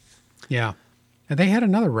title. Yeah. And they had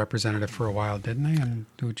another representative for a while, didn't they? And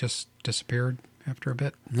who just disappeared after a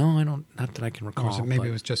bit? No, I don't. Not that I can recall. Or maybe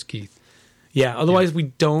it was just Keith. Yeah. Otherwise, we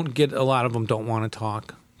don't get, a lot of them don't want to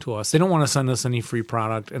talk to us. They don't want to send us any free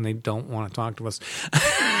product, and they don't want to talk to us.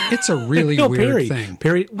 It's a really weird thing.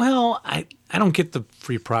 Perry, well, I don't get the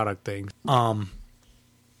free product thing.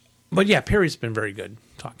 But yeah, Perry's been very good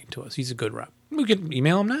talking to us. He's a good rep. We can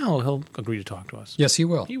email him now. He'll agree to talk to us. Yes, he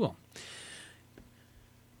will. He will.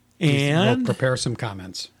 And we'll prepare some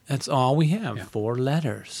comments. That's all we have. 4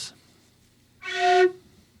 letters.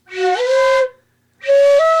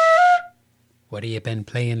 What have you been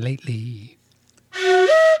playing lately?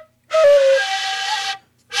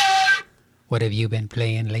 What have you been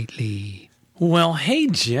playing lately? Well, hey,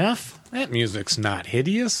 Jeff, that music's not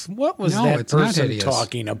hideous. What was that person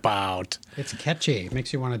talking about? It's catchy. It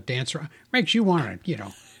makes you want to dance around. Makes you want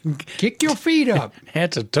to, kick your feet up.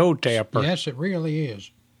 That's a toe tapper. Yes, it really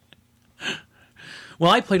is.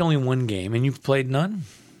 Well, I played only one game, and you've played none?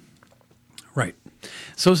 Right.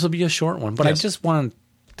 So this will be a short one, but I just want to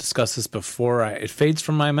discuss this before it fades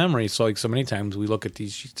from my memory. So like so many times we look at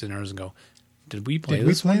these sheets and ours and go, did we play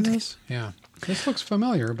this? Yeah. This looks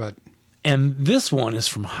familiar, but... And this one is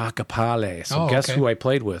from Hakapale. So guess who I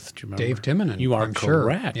played with? Do you remember? Dave Timonen. You are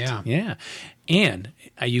correct. Sure. Yeah. And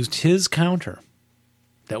I used his counter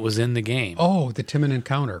that was in the game. Oh, the Timonen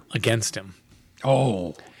counter. Against him.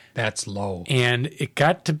 Oh, that's low. And it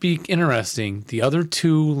got to be interesting. The other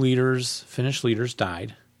 2 Finnish leaders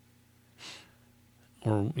died.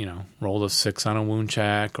 Or, rolled a 6 on a wound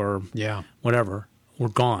check or whatever. Were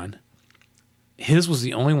gone. his was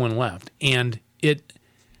the only one left, and it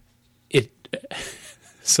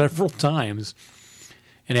several times,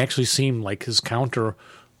 it actually seemed like his counter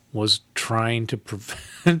was trying to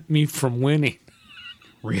prevent me from winning.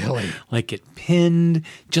 Really? Like it pinned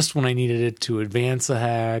just when I needed it to advance a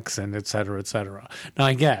hex, and et cetera, et cetera. Now,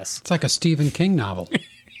 I guess It's like a Stephen King novel.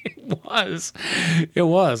 it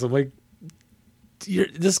was. I'm like,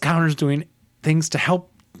 this counter's doing things to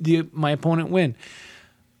help my opponent win.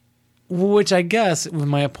 Which I guess when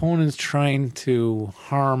my opponent's trying to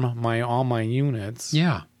harm all my units,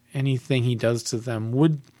 Yeah. anything he does to them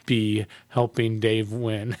would be helping Dave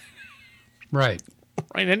win. Right.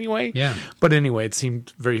 Right, anyway? Yeah. But anyway, it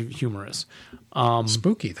seemed very humorous.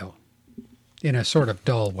 Spooky, though, in a sort of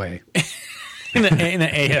dull way. In an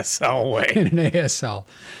ASL way. In an ASL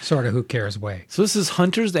sort of who cares way. So this is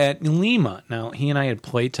Hunters at Lima. Now, he and I had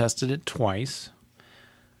play tested it twice.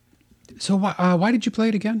 So why did you play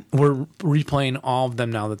it again? We're replaying all of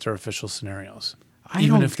them now that they're official scenarios. I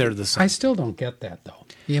even don't- if they're the same. I still don't get that, though.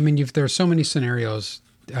 I mean, there's so many scenarios.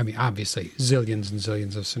 I mean, obviously, zillions and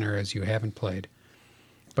zillions of scenarios you haven't played.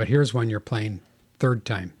 But here's one you're playing third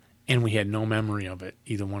time. And we had no memory of it,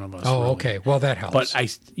 either one of us. Oh, really. okay. Well, that helps.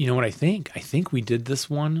 But you know what I think? I think we did this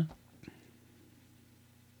one.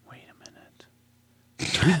 Wait a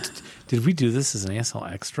minute. Did we do this as an ASL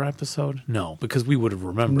Extra episode? No, because we would have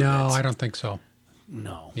remembered No, it. I don't think so.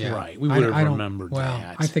 No, Yeah. right. We would have I don't- remembered well,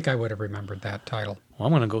 that. I think I would have remembered that title. Well,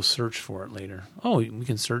 I'm going to go search for it later. Oh, we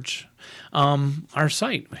can search. Our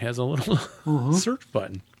site has a little search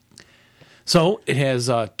button. So it has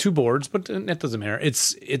 2 boards, but that doesn't matter.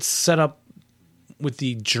 It's set up with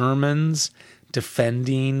the Germans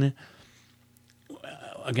defending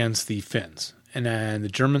against the Finns. And then the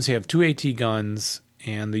Germans have 2 AT guns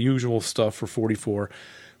and the usual stuff for 44.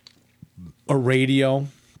 A radio,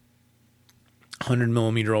 100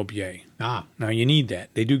 millimeter OBA. Ah. Now, you need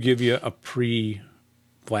that. They do give you a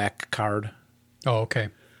pre-black card. Oh, okay.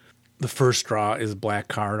 The first draw is black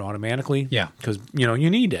card automatically. Yeah. Because, you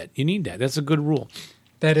need that. You need that. That's a good rule.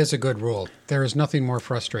 That is a good rule. There is nothing more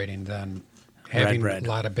frustrating than having red. a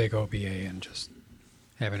lot of big OBA and just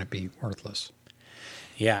having it be worthless.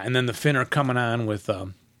 Yeah, and then the Finn are coming on with,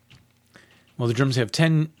 the Germans have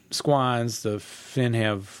 10 squads. The Finn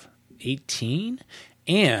have 18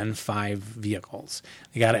 and 5 vehicles.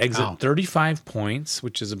 They got to exit 35 points,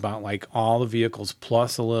 which is about like all the vehicles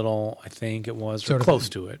plus a little, I think it was, or close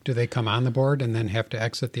to it. Do they come on the board and then have to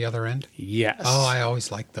exit the other end? Yes. Oh, I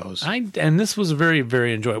always like those. And this was very,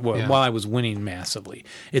 very enjoyable. Yeah. While I was winning massively,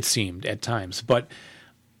 it seemed at times. But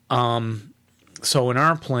so in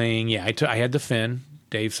our playing, I had the Finn.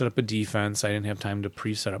 Dave set up a defense. I didn't have time to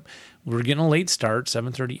pre-set up. We were getting a late start,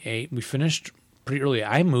 7:38. We finished pretty early.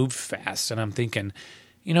 I moved fast, and I'm thinking,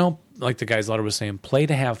 like the guy's letter was saying, play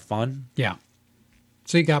to have fun. Yeah.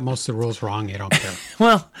 So you got most of the rules wrong. You don't care.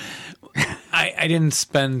 Well, I didn't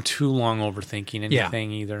spend too long overthinking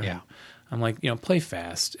anything either. Yeah. I'm like, play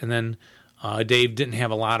fast. And then Dave didn't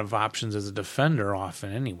have a lot of options as a defender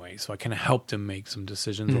often anyway, so I kind of helped him make some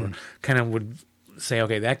decisions or kind of would say,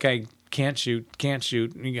 okay, that guy can't shoot.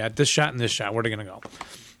 You got this shot and this shot. Where are they going to go?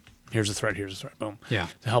 Here's a threat. Boom. Yeah.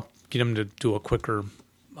 To help get him to do a quicker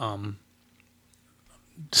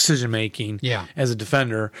decision-making Yeah. as a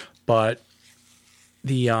defender. But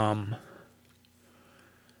the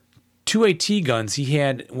 2 AT guns he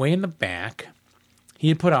had way in the back. He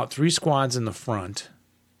had put out 3 squads in the front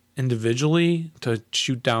individually to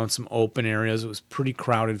shoot down some open areas. It was a pretty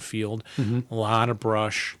crowded field, a lot of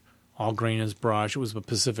brush, all green as brush. It was a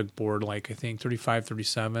Pacific board, like I think 35,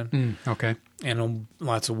 37, Okay. and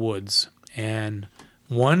lots of woods. And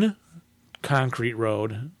one concrete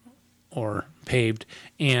road or paved,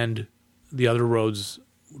 and the other roads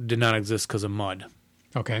did not exist because of mud.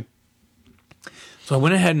 Okay. So I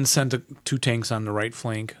went ahead and sent 2 tanks on the right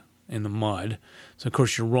flank in the mud. So, of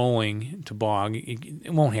course, you're rolling to bog.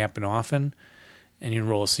 It won't happen often. And you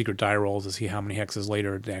roll a secret die roll to see how many hexes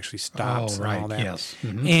later it actually stops Oh, right. and all that. Yes.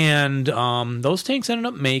 Mhm. And those tanks ended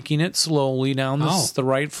up making it slowly down the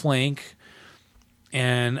right flank.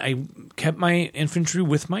 And I kept my infantry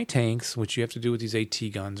with my tanks, which you have to do with these AT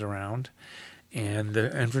guns around. And the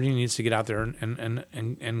infantry needs to get out there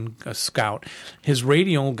and scout. His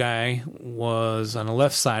radio guy was on the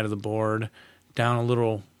left side of the board, down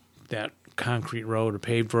that concrete road or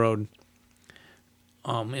paved road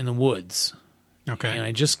in the woods. Okay. And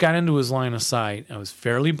I just got into his line of sight. I was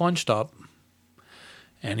fairly bunched up,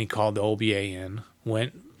 and he called the OBA in,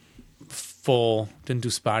 went full, didn't do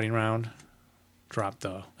spotting round, dropped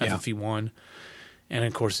the FFE1, and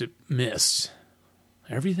of course it missed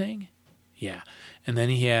everything. Yeah. And then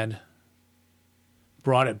he had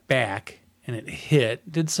brought it back and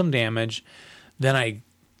it did some damage. Then I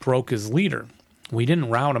broke his leader. We didn't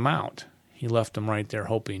route him out. He left him right there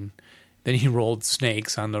hoping. Then he rolled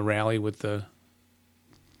snakes on the rally with the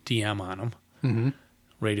DM on him. Mm-hmm.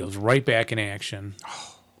 Radio's right back in action.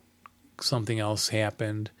 Something else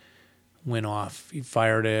happened. Went off. He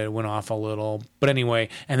fired it. Went off a little. But anyway,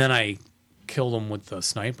 and then I killed him with the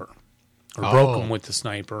sniper. Or broke him with the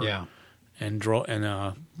sniper. Yeah. And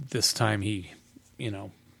this time he,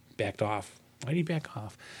 backed off. Why did he back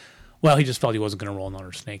off? Well, he just felt he wasn't going to roll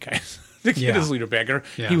another snake eyes to get his leader back. Or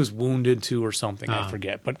he was wounded too or something. I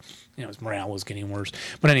forget. But his morale was getting worse.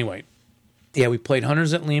 But anyway, yeah, we played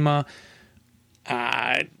Hunters at Lima.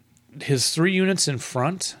 His 3 units in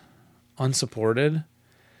front, unsupported.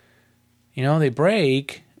 They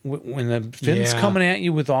break. When the Finn's coming at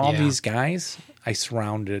you with all these guys, I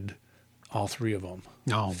surrounded all 3 of them.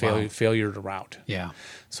 Oh, failure to route. Yeah.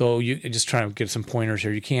 So you just try to get some pointers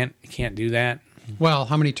here. You can't do that. Well,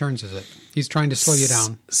 how many turns is it? He's trying to slow you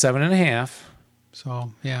down. 7.5.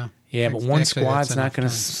 So, yeah. Yeah, but one squad's not going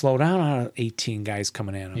to slow down out of 18 guys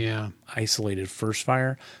coming at him. Yeah. Isolated first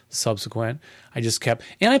fire, subsequent. I just kept,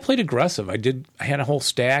 and I played aggressive. I had a whole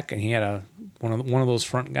stack, and he had one of those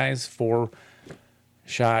front guys, 4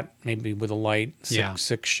 shot, maybe with a light,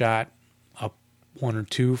 6 shot, up 1 or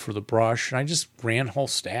 2 for the brush. And I just ran whole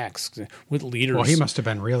stacks with leaders. Well, he must have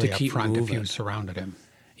been really up front moving. if you surrounded him.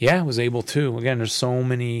 Yeah, I was able to. Again, there's so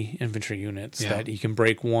many infantry units that he can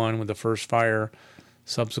break one with the first fire.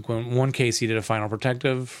 Subsequent, one case he did a final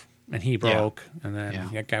protective, and he broke, and then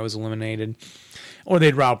that guy was eliminated. Or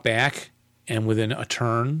they'd route back, and within a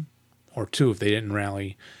turn or 2, if they didn't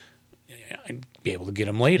rally, I'd be able to get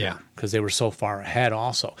them later because they were so far ahead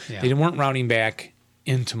also. Yeah. They weren't routing back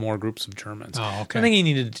into more groups of Germans. Oh, okay. I think he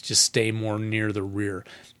needed to just stay more near the rear.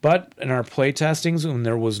 But in our play testings, when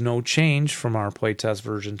there was no change from our play test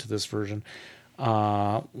version to this version,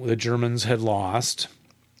 the Germans had lost.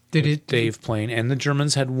 Dave playing, and the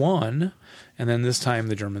Germans had won, and then this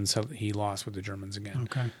time he lost with the Germans again.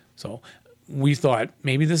 Okay. So we thought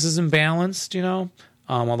maybe this is imbalanced,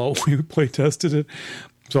 although we play tested it.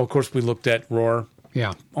 So of course we looked at Roar.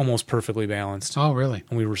 Yeah. Almost perfectly balanced. Oh, really?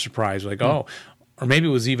 And we were surprised, like, or maybe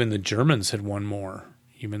it was even the Germans had won more,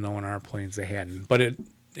 even though in our planes they hadn't. But it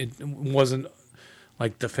wasn't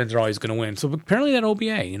like the Finns are always going to win. So apparently that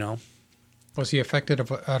OBA, Was he affected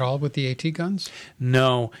at all with the AT guns?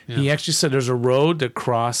 No. Yeah. He actually said there's a road that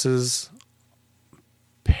crosses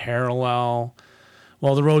parallel.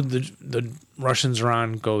 Well, the road the Russians are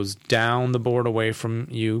on goes down the board away from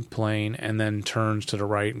you plane and then turns to the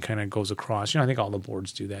right and kind of goes across. I think all the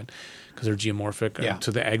boards do that because they're geomorphic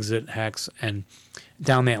to the exit hex and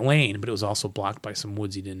down that lane, but it was also blocked by some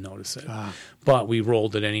woods. He didn't notice it. But we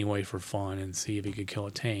rolled it anyway for fun and see if he could kill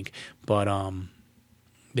a tank. But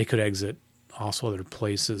they could exit also other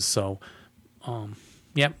places. So,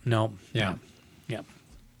 yep.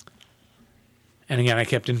 And again, I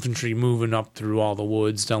kept infantry moving up through all the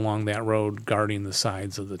woods along that road, guarding the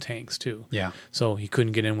sides of the tanks too. Yeah. So he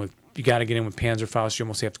couldn't get in with. You got to get in with Panzerfaust. You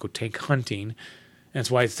almost have to go tank hunting. And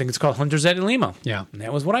that's why I think it's called Hunters at Lima. Yeah. And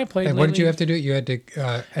that was what I played. And what did you have to do? You had to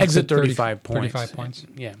exit 35 points. 35 points.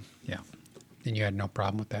 Yeah. Yeah. And you had no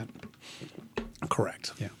problem with that.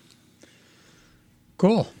 Correct. Yeah.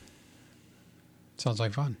 Cool. Sounds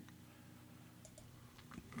like fun.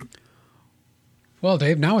 Well,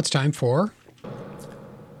 Dave, now it's time for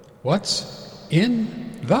What's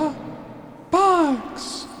in the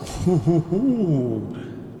Box?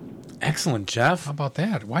 Excellent, Jeff. How about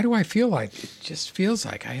that? Why do I feel like it just feels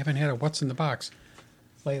like I haven't had a What's in the Box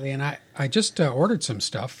lately? And I just ordered some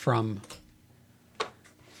stuff from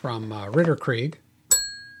Ritter Krieg.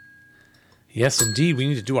 Yes, indeed. We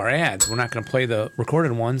need to do our ads. We're not going to play the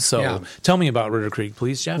recorded ones. So tell me about Ritter Krieg,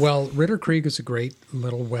 please, Jeff. Well, Ritter Krieg is a great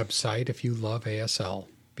little website if you love ASL,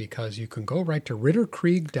 because you can go right to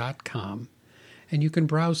ritterkrieg.com and you can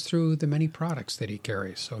browse through the many products that he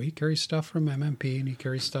carries. So he carries stuff from MMP and he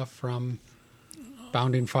carries stuff from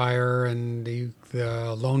Bounding Fire and the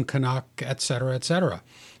Lone Canuck, et cetera, et cetera.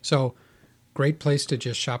 So great place to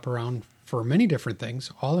just shop around for many different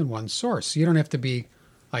things, all in one source. You don't have to be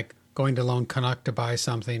like going to Lone Canuck to buy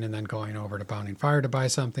something and then going over to Bounding Fire to buy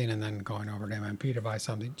something and then going over to MMP to buy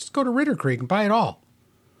something. Just go to Ritter Krieg and buy it all.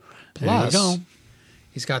 Plus, there you go.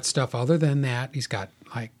 He's got stuff other than that. He's got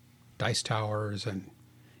like dice towers and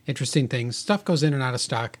interesting things. Stuff goes in and out of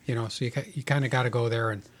stock, so you kind of got to go there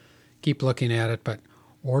and keep looking at it. But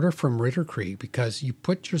order from Ritter Krieg because you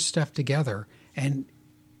put your stuff together and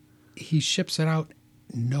he ships it out,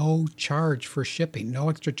 no charge for shipping, no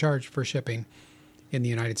extra charge for shipping in the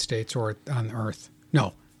United States or on Earth.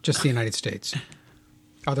 No, just the United States.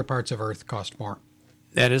 Other parts of Earth cost more.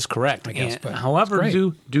 That is correct. I guess, And but however, it's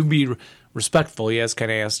do be respectful. He has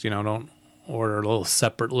kind of asked, don't order a little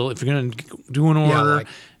separate. If you're going to do an order,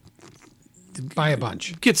 buy a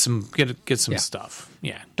bunch. get some stuff.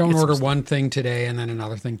 Yeah. Don't get some order stuff. one thing today and then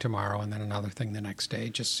another thing tomorrow and then another thing the next day,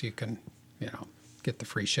 just so you can, get the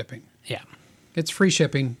free shipping. Yeah. It's free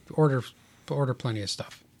shipping. Order plenty of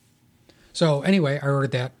stuff. So anyway, I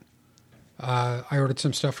ordered that. I ordered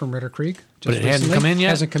some stuff from Ritter Krieg. But it hasn't come in yet?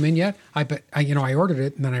 Hasn't come in yet. I ordered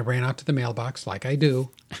it, and then I ran out to the mailbox like I do,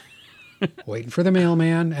 waiting for the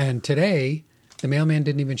mailman. And today, the mailman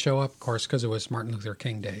didn't even show up, of course, because it was Martin Luther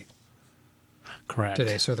King Day Correct.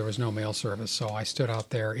 today, so there was no mail service. So I stood out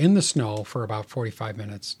there in the snow for about 45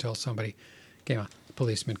 minutes until somebody came out. The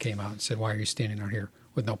policeman came out and said, "Why are you standing out here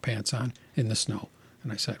with no pants on in the snow?"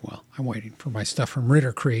 And I said, "Well, I'm waiting for my stuff from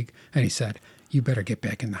Ritter Krieg." And he said, "You better get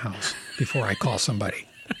back in the house before I call somebody."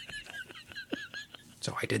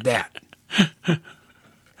 So I did that.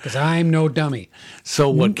 Because I'm no dummy. So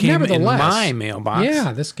what came in Nevertheless, my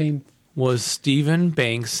mailbox this came. was Stephen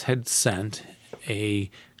Banks had sent a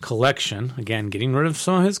collection, again, getting rid of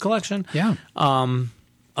some of his collection Yeah.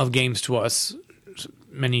 of games to us,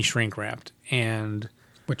 many shrink wrapped. And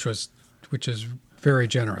Which is very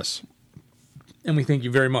generous. we thank you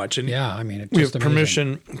very much. And Yeah, I mean, it's we just have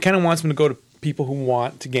amazing. permission. Kind of wants them to go to people who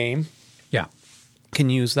want to game, Yeah. can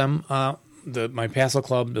use them. My Paso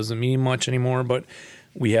Club doesn't mean much anymore, but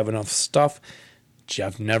we have enough stuff.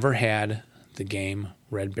 Jeff never had the game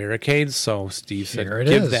Red Barricades, so Steve said, Here it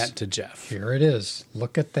give is. that to Jeff. Here it is.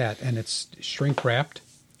 Look at that. And it's shrink wrapped.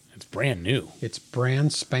 It's brand new. It's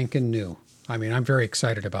brand spanking new. I mean, I'm very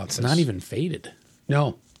excited about this. It's not even faded.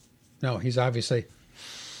 No, he's obviously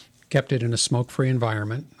kept it in a smoke-free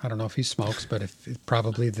environment. I don't know if he smokes, but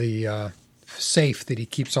probably the safe that he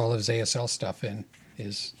keeps all of his ASL stuff in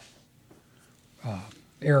is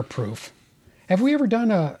airproof. Have we ever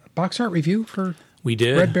done a box art review for We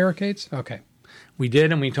did. Red Barricades? Okay. We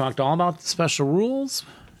did, and we talked all about the special rules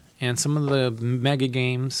and some of the mega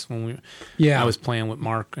games when I was playing with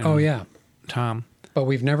Mark and Tom. But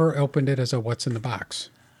we've never opened it as a what's in the box.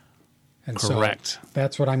 And Correct. So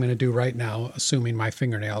that's what I'm going to do right now, assuming my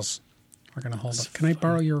fingernails are going to hold up. Can I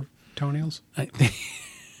borrow your toenails? Oh,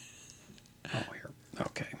 here.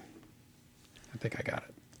 Okay. I think I got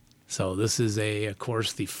it. So this is of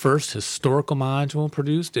course, the first historical module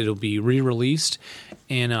produced. It'll be re-released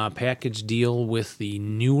in a package deal with the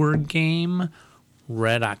newer game,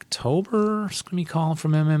 Red October. It's going to be calling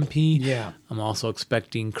from MMP. Yeah. I'm also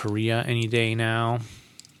expecting Korea any day now.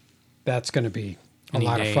 That's going to be a Any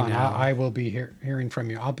lot of day fun. now. I will be hearing from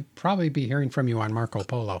you. I'll probably be hearing from you on Marco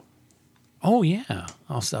Polo. Oh, yeah.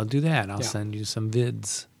 I'll do that. I'll Yeah. send you some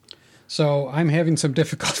vids. So I'm having some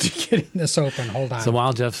difficulty getting this open. Hold on. So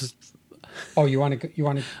while Jeff's... Oh, you want to go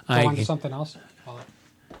on to something else? While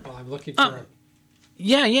I'm looking for it.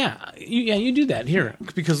 Yeah. You do that. Here.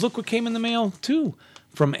 Because look what came in the mail, too.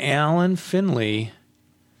 From Alan Finley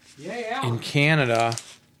Yeah. in Canada.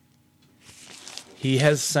 He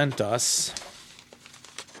has sent us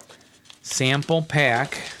sample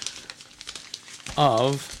pack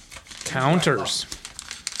of counters.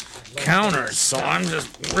 So I'm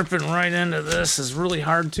just ripping right into this. It's really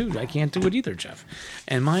hard, too. I can't do it either, Jeff.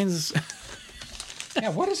 And mine's... Yeah,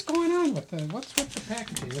 what is going on with what's with the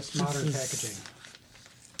packaging, this modern packaging?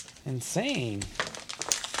 insane.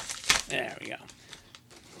 There we go.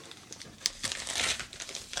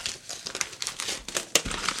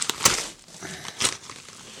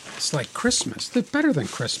 It's like Christmas. They're better than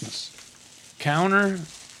Christmas. Counter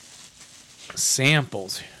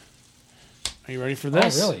samples. Are you ready for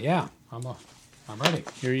this? Oh, really? Yeah. I'm ready.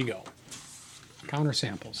 Here you go. Counter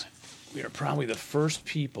samples. We are probably the first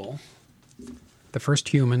people The first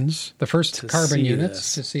humans, the first To carbon see units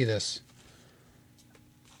this. to see this.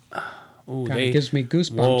 Ooh, Kind of gives me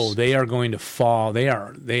goosebumps. Whoa, they are going to fall. They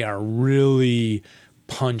are really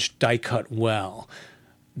punched, die cut well.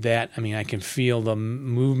 That, I mean, I can feel the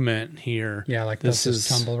movement here. Yeah, like this they'll is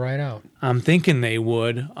just tumble right out. I'm thinking they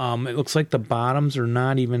would. It looks like the bottoms are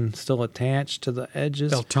not even still attached to the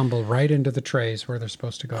edges. They'll tumble right into the trays where they're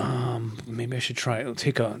supposed to go. Maybe I should try it.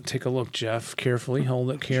 Take a look, Jeff. Carefully, hold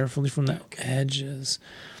it carefully from the edges.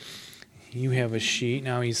 You have a sheet.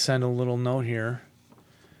 Now he's sent a little note here.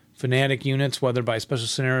 Fanatic units, whether by special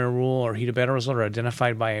scenario rule or heat of battle result, are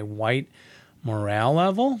identified by a white morale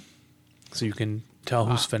level. So you can tell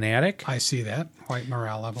who's fanatic. I see that. White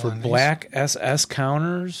morale level. For on these. black SS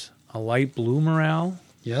counters, a light blue morale.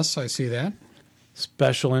 Yes, I see that.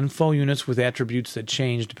 Special info units with attributes that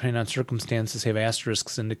change depending on circumstances have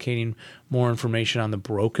asterisks indicating more information on the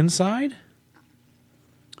broken side.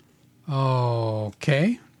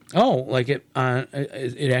 Okay. Oh, like it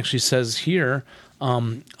actually says here,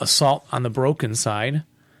 assault on the broken side.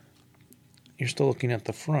 You're still looking at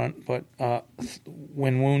the front, but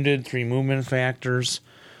when wounded, 3 movement factors.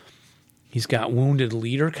 He's got wounded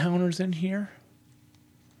leader counters in here.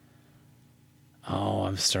 Oh,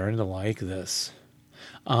 I'm starting to like this.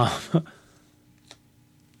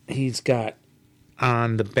 He's got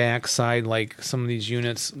on the back side, like some of these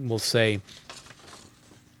units will say,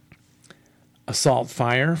 assault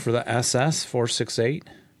fire for the SS 468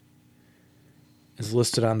 is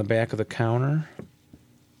listed on the back of the counter.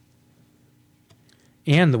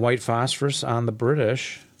 And the white phosphorus on the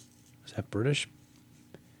British. Is that British?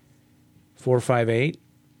 458.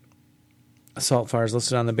 Assault fire is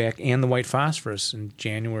listed on the back, and the white phosphorus in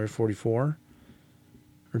January 44.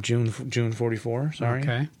 Or June 44, sorry.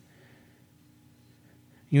 Okay.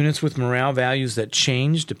 Units with morale values that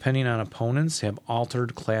change depending on opponents have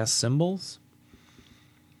altered class symbols.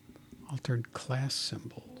 Altered class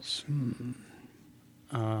symbols.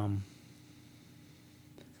 On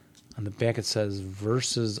the back it says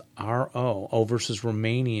versus RO. Oh, versus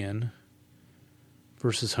Romanian.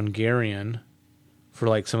 Versus Hungarian. For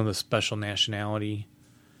like some of the special nationality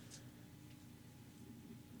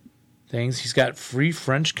things. He's got free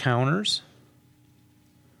French counters.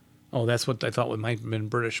 Oh, that's what I thought might have been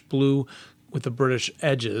British. Blue with the British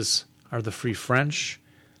edges are the free French.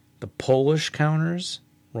 The Polish counters.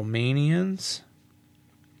 Romanians.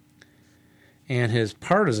 And his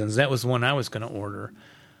partisans, that was the one I was going to order,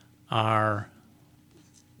 are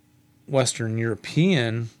Western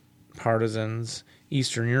European partisans,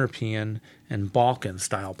 Eastern European, and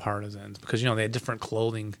Balkan-style partisans. Because, they had different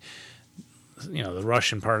clothing. The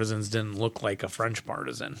Russian partisans didn't look like a French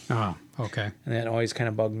partisan. Oh, okay. And that always kind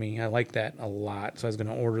of bugged me. I like that a lot, so I was going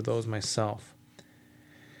to order those myself.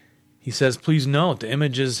 He says, please note, the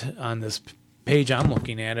images on this page I'm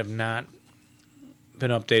looking at have not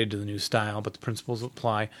been updated to the new style, but the principles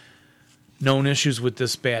apply. Known issues with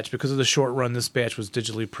this batch. Because of the short run, this batch was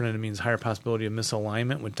digitally printed. It means higher possibility of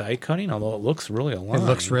misalignment with die cutting, although it looks really aligned. It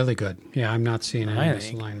looks really good. Yeah, I'm not seeing any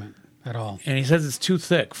misalignment at all. And he says it's too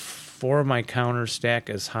thick. 4 of my counters stack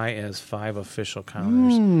as high as 5 official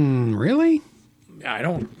counters. Really? I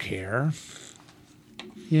don't care.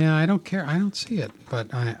 Yeah, I don't care. I don't see it,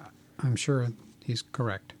 but I'm sure he's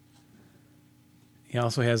correct. He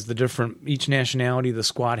also has the different, each nationality, the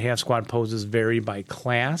squad, half squad poses vary by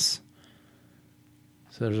class.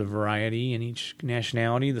 So there's a variety in each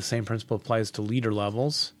nationality. The same principle applies to leader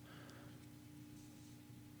levels.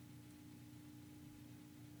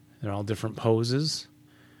 They're all different poses.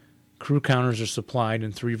 Crew counters are supplied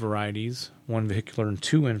in 3 varieties, 1 vehicular and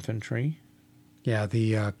 2 infantry. Yeah,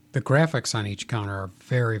 the graphics on each counter are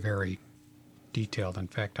very, very detailed. In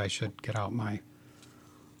fact, I should get out my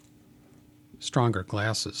stronger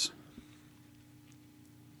glasses.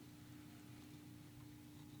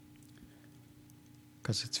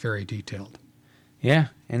 Because it's very detailed. Yeah,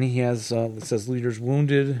 and he has, it says leaders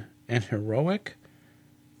wounded and heroic.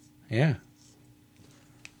 Yeah.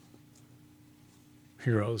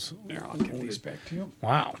 Heroes. Here, I'll give these back to you.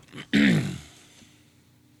 Wow.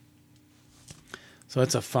 So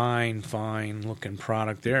it's a fine looking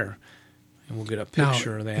product there. And we'll get a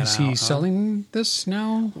picture of that. Is he selling this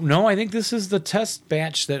now? No, I think this is the test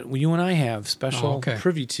batch that you and I have special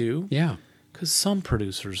privy to. Yeah. Because some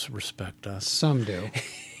producers respect us. Some do.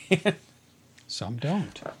 Some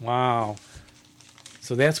don't. Wow.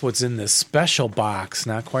 So that's what's in this special box.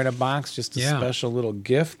 Not quite a box, just a special little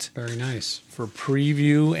gift. Very nice. For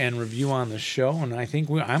preview and review on the show. And I think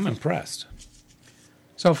I'm impressed.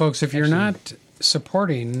 So, folks, if you're not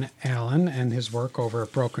supporting Alan and his work over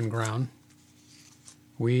at Broken Ground,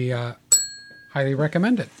 we highly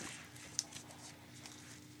recommend it.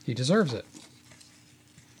 He deserves it.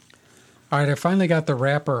 All right, I finally got the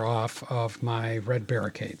wrapper off of my red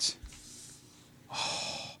barricades.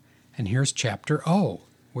 Oh, and here's Chapter O,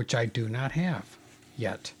 which I do not have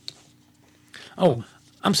yet. Oh,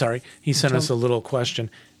 I'm sorry. He sent us a little question.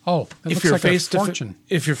 Oh, if you're face to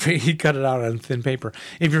he cut it out on thin paper.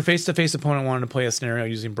 If your face-to-face opponent wanted to play a scenario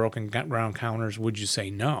using Broken Ground counters, would you say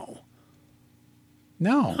no?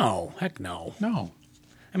 No. No, heck no. No.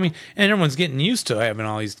 I mean, and everyone's getting used to having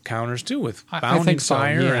all these counters too, with Bounding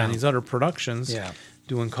Fire and these other productions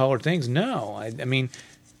doing color things. No, I mean,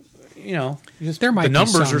 there might the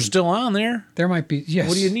numbers are still on there. There might be. Yes.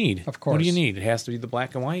 What do you need? Of course. What do you need? It has to be the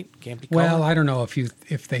black and white. Can't be color. Well, I don't know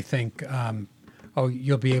if they think,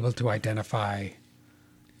 you'll be able to identify,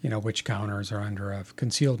 which counters are under a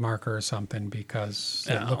concealed marker or something because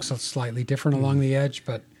it looks slightly different along the edge.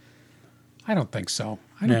 But I don't think so.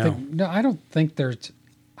 I don't think there's.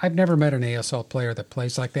 I've never met an ASL player that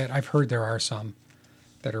plays like that. I've heard there are some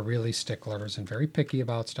that are really sticklers and very picky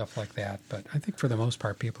about stuff like that. But I think for the most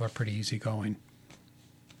part, people are pretty easygoing.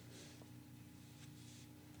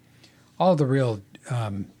 All the real,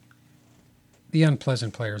 the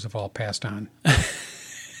unpleasant players have all passed on.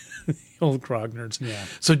 Old Grognards. Yeah.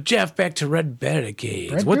 So, Jeff, back to Red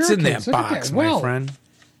Barricades. Red What's in Barricades, that look at box, that. my Well, friend?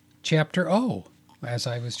 Chapter O, as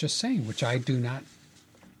I was just saying, which I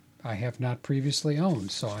have not previously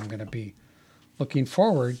owned. So I'm going to be looking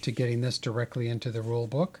forward to getting this directly into the rule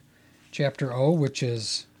book. Chapter O, which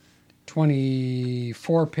is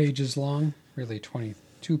 24 pages long, really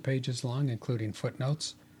 22 pages long, including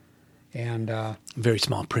footnotes. And Very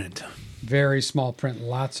small print. very small print,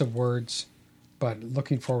 lots of words, but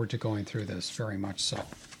looking forward to going through this very much so.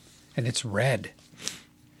 And it's red.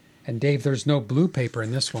 And Dave, there's no blue paper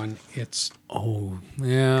in this one. It's Oh,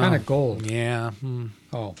 yeah. kind of gold. Yeah.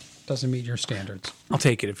 Oh, doesn't meet your standards. I'll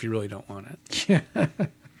take it if you really don't want it.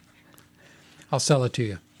 I'll sell it to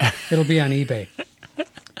you. It'll be on eBay.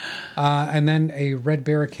 And then a Red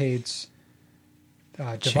Barricades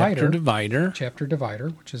divider. Chapter divider,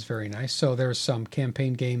 which is very nice. So there's some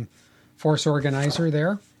campaign game force organizer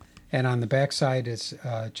there. And on the back side is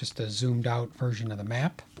just a zoomed out version of the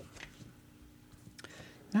map.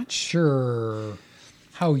 Not sure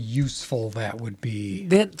how useful that would be.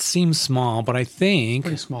 That seems small, but I think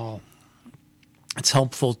Pretty small. it's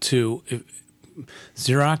helpful to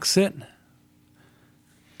Xerox it,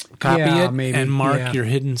 copy Yeah, it, maybe, and mark yeah. your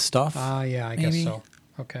hidden stuff. Yeah, I maybe? guess so.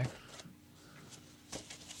 Okay.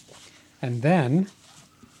 And then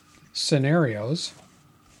scenarios,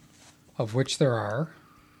 of which there are.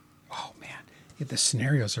 Oh, man. The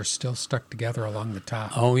scenarios are still stuck together along the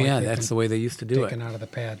top. Oh, Like yeah, they've that's been the way they used to do it. taken out of the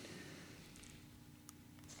pad.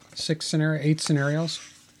 8 scenarios.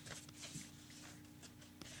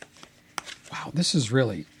 Wow, this is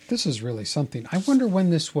really something. I wonder when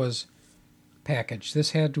this was packaged.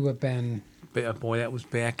 This had to have been Boy, that was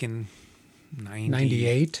back in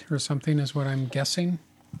 98 or something is what I'm guessing.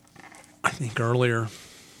 I think earlier.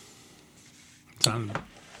 It's on.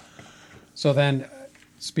 So then,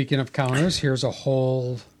 speaking of counters, here's a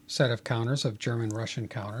whole set of counters of German-Russian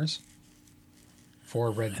counters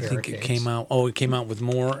for Red I Barricades. think it came out. Oh, it came out with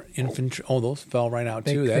more infantry. Oh, those fell right out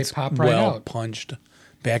too. They That's pop right well out. punched.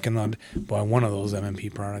 Back in the boy, one of those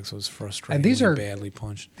MMP products was frustrating. And these are badly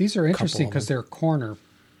punched. These are interesting Couple of because they're corner.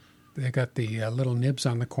 They got the little nibs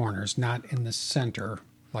on the corners, not in the center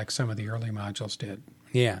like some of the early modules did.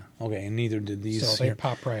 Yeah. Okay. And neither did these. So they here.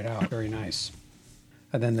 pop right out. Very nice.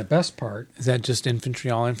 And then the best part. Is that just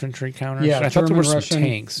infantry, all infantry counters? Yeah, I thought there were some German-Russian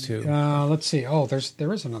tanks too. Let's see. Oh,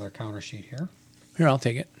 there is another counter sheet here. Here, I'll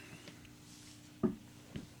take it.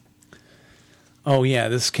 Oh yeah,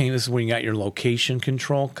 this is where you got your location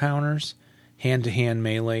control counters, hand-to-hand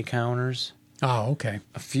melee counters. Oh, okay.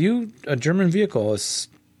 A German vehicle is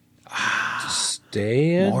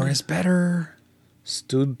Steyr. More is better.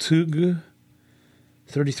 Stug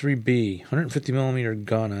 33B, 150 millimeter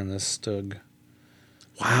gun on this Stug.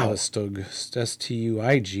 Wow. Stug,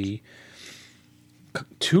 Stuig.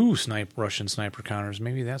 2 Russian sniper counters.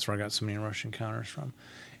 Maybe that's where I got so many Russian counters from.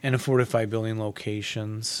 And a fortified building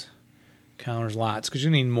locations. Counters lots. Because you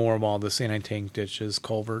need more of all this anti-tank ditches,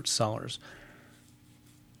 culverts, cellars.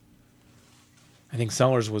 I think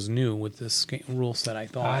cellars was new with this rule set, I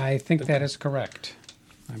thought. I think that is correct.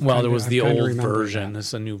 There was the I'm trying to old remember version. that. This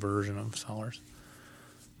is a new version of cellars.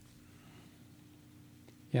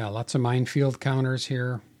 Yeah, lots of minefield counters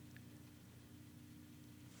here.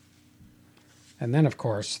 And then, of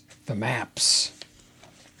course, the maps.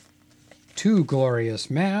 2 glorious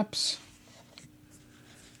maps.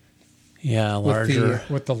 Yeah, larger.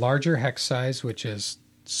 With the larger hex size, which is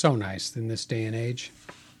so nice in this day and age.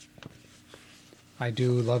 I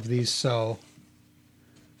do love these so.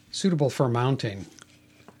 Suitable for mounting.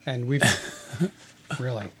 And we've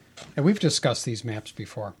we've discussed these maps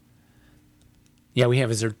before. Yeah, we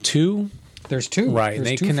have. Is there 2? There's 2. Right, There's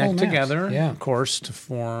they 2 connect full maps. together, Yeah, of course, to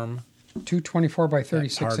form 2 24 by that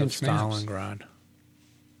 36 part of inch maps. Stalingrad.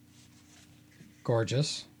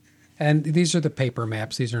 Gorgeous. And these are the paper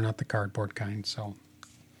maps. These are not the cardboard kind. So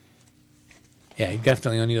Yeah, you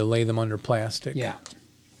definitely need to lay them under plastic. yeah.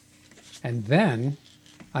 And then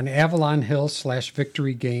an Avalon Hill /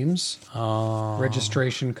 Victory Games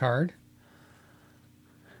registration card.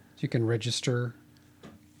 You can register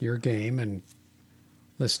your game and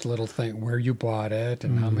list a little thing where you bought it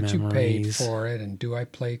and how much you paid Memories. for it and do I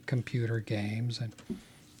play computer games. And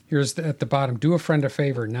here's at the bottom, do a friend a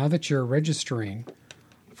favor. Now that you're registering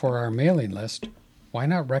for our mailing list, why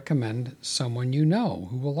not recommend someone you know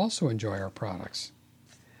who will also enjoy our products?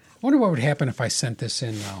 wonder what would happen if I sent this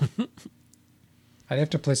in now. I'd have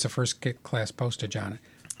to place a first-class postage on it.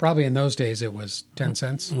 Probably in those days it was 10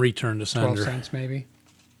 cents. Return to sender. 12 cents maybe.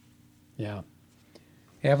 Yeah.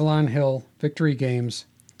 Avalon Hill Victory Games,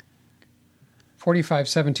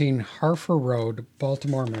 4517 Harford Road,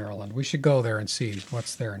 Baltimore, Maryland. We should go there and see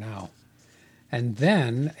what's there now. And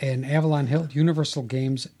then an Avalon Hill Universal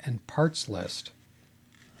Games and Parts List.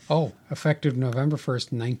 Oh, effective November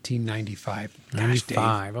 1st, 1995. Gosh,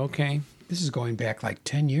 95, Dave, okay. this is going back like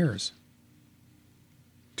 10 years.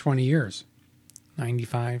 20 years.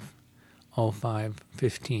 95, 05,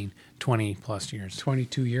 15, 20 plus years.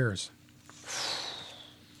 22 years.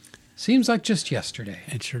 Seems like just yesterday.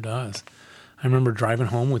 It sure does. I remember driving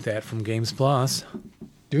home with that from Games Plus,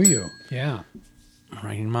 Do you? Yeah.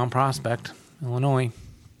 right in Mount Prospect, Illinois.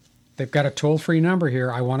 They've got a toll-free number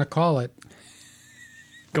here. I want to call it.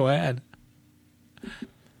 Go ahead.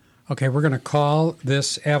 Okay, we're going to call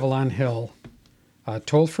this Avalon Hill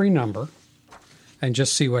toll-free number and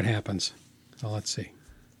just see what happens. So let's see.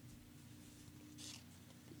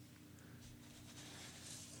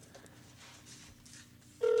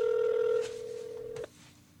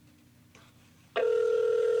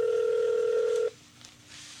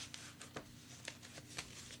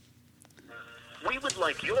 We would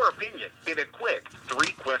like your opinion in a quick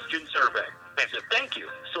 3-question survey. As a thank you,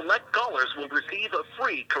 select callers will receive a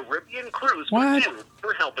free Caribbean cruise What? for you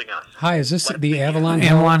for helping us. Hi, is this Let's the begin. Avalon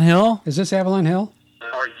Hill? Avalon Hill? Is this Avalon Hill?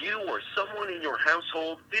 Are you or someone in your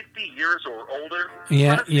household 50 years or older?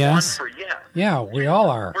 Yeah, Press yes. 1 for yes Yeah, we all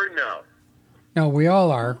are. or no. No, we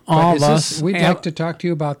all are. All But of is this, us. we'd Av- like to talk to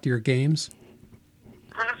you about your games.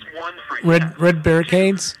 Press 1 for yes. Red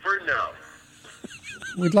barricades? For no.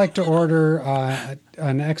 We'd like to order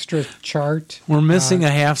an extra chart. We're missing a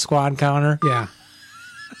half squad counter. Yeah.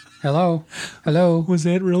 Hello? Hello? Was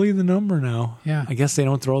that really the number now? Yeah. I guess they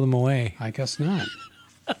don't throw them away. I guess not.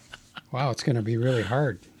 Wow, it's going to be really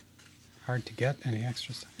hard. Hard to get any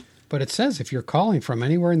extra stuff. But it says if you're calling from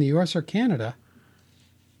anywhere in the U.S. or Canada.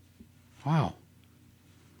 Wow.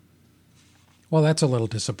 Well, that's a little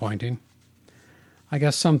disappointing. I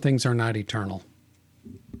guess some things are not eternal.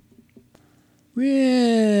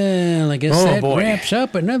 Well, I guess Oh, that boy. wraps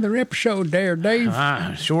up another episode there, Dave.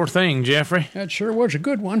 Ah, sure thing, Jeffrey. That sure was a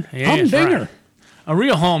good one. Yeah, that's Humdinger. right. A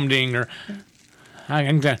real humdinger.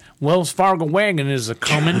 Wells Fargo wagon is a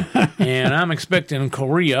coming, and I'm expecting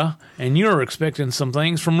Korea, and you're expecting some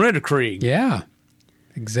things from Ritterkrieg. Yeah,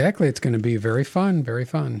 exactly. It's going to be very fun, very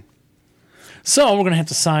fun. So we're going to have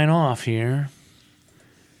to sign off here.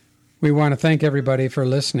 We want to thank everybody for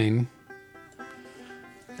listening.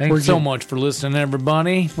 Thanks We're so good. much for listening,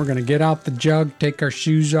 everybody. We're going to get out the jug, take our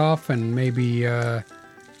shoes off, and maybe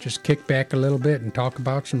just kick back a little bit and talk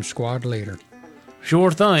about some squad later. Sure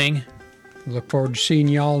thing. Look forward to seeing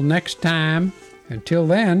y'all next time. Until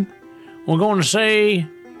then, We're going to say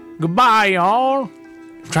goodbye, y'all.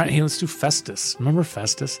 Let's do Festus. Remember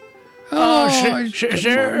Festus?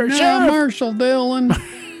 Sure. now Marshall Dillon.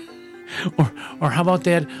 Or how about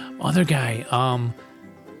that other guy? Oh,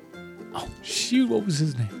 shoot, what was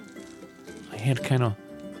his name? I had kind of,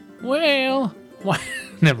 well,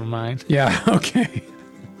 never mind. Yeah, okay.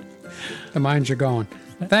 The minds are going.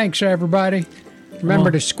 Thanks, everybody.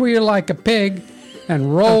 Remember to squeal like a pig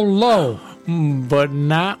and roll low. But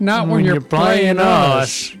not Not when you're playing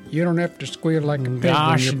us. You don't have to squeal like a pig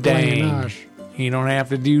Gosh when you're playing dang. us. You don't have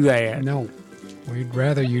to do that. No, we'd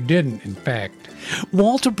rather you didn't, in fact.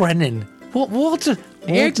 Walter Brennan. Walter.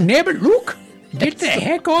 Egg Nibbit, look! Get the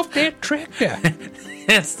heck off that tractor.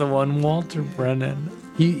 That's the one, Walter Brennan.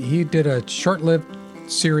 He did a short-lived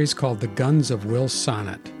series called The Guns of Will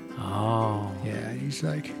Sonnet. Oh. Yeah, he's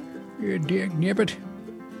like, yeah, Dick Nibbit.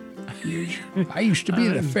 I used to be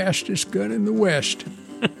the fastest gun in the West.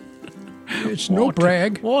 It's no Walter-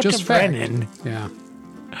 brag, Walter just fact. Brennan. Yeah.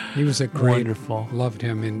 He was a great, Wonderful. loved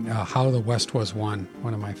him in How the West Was Won,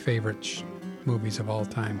 one of my favorite movies of all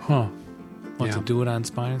time. Huh. Want Yeah. to do it on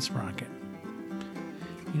Spine and Sprocket.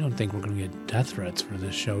 You don't think we're going to get death threats for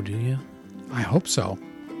this show, do you? I hope so.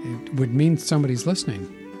 It would mean somebody's listening.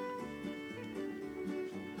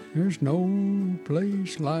 There's no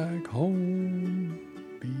place like home,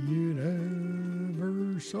 be it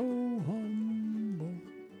ever so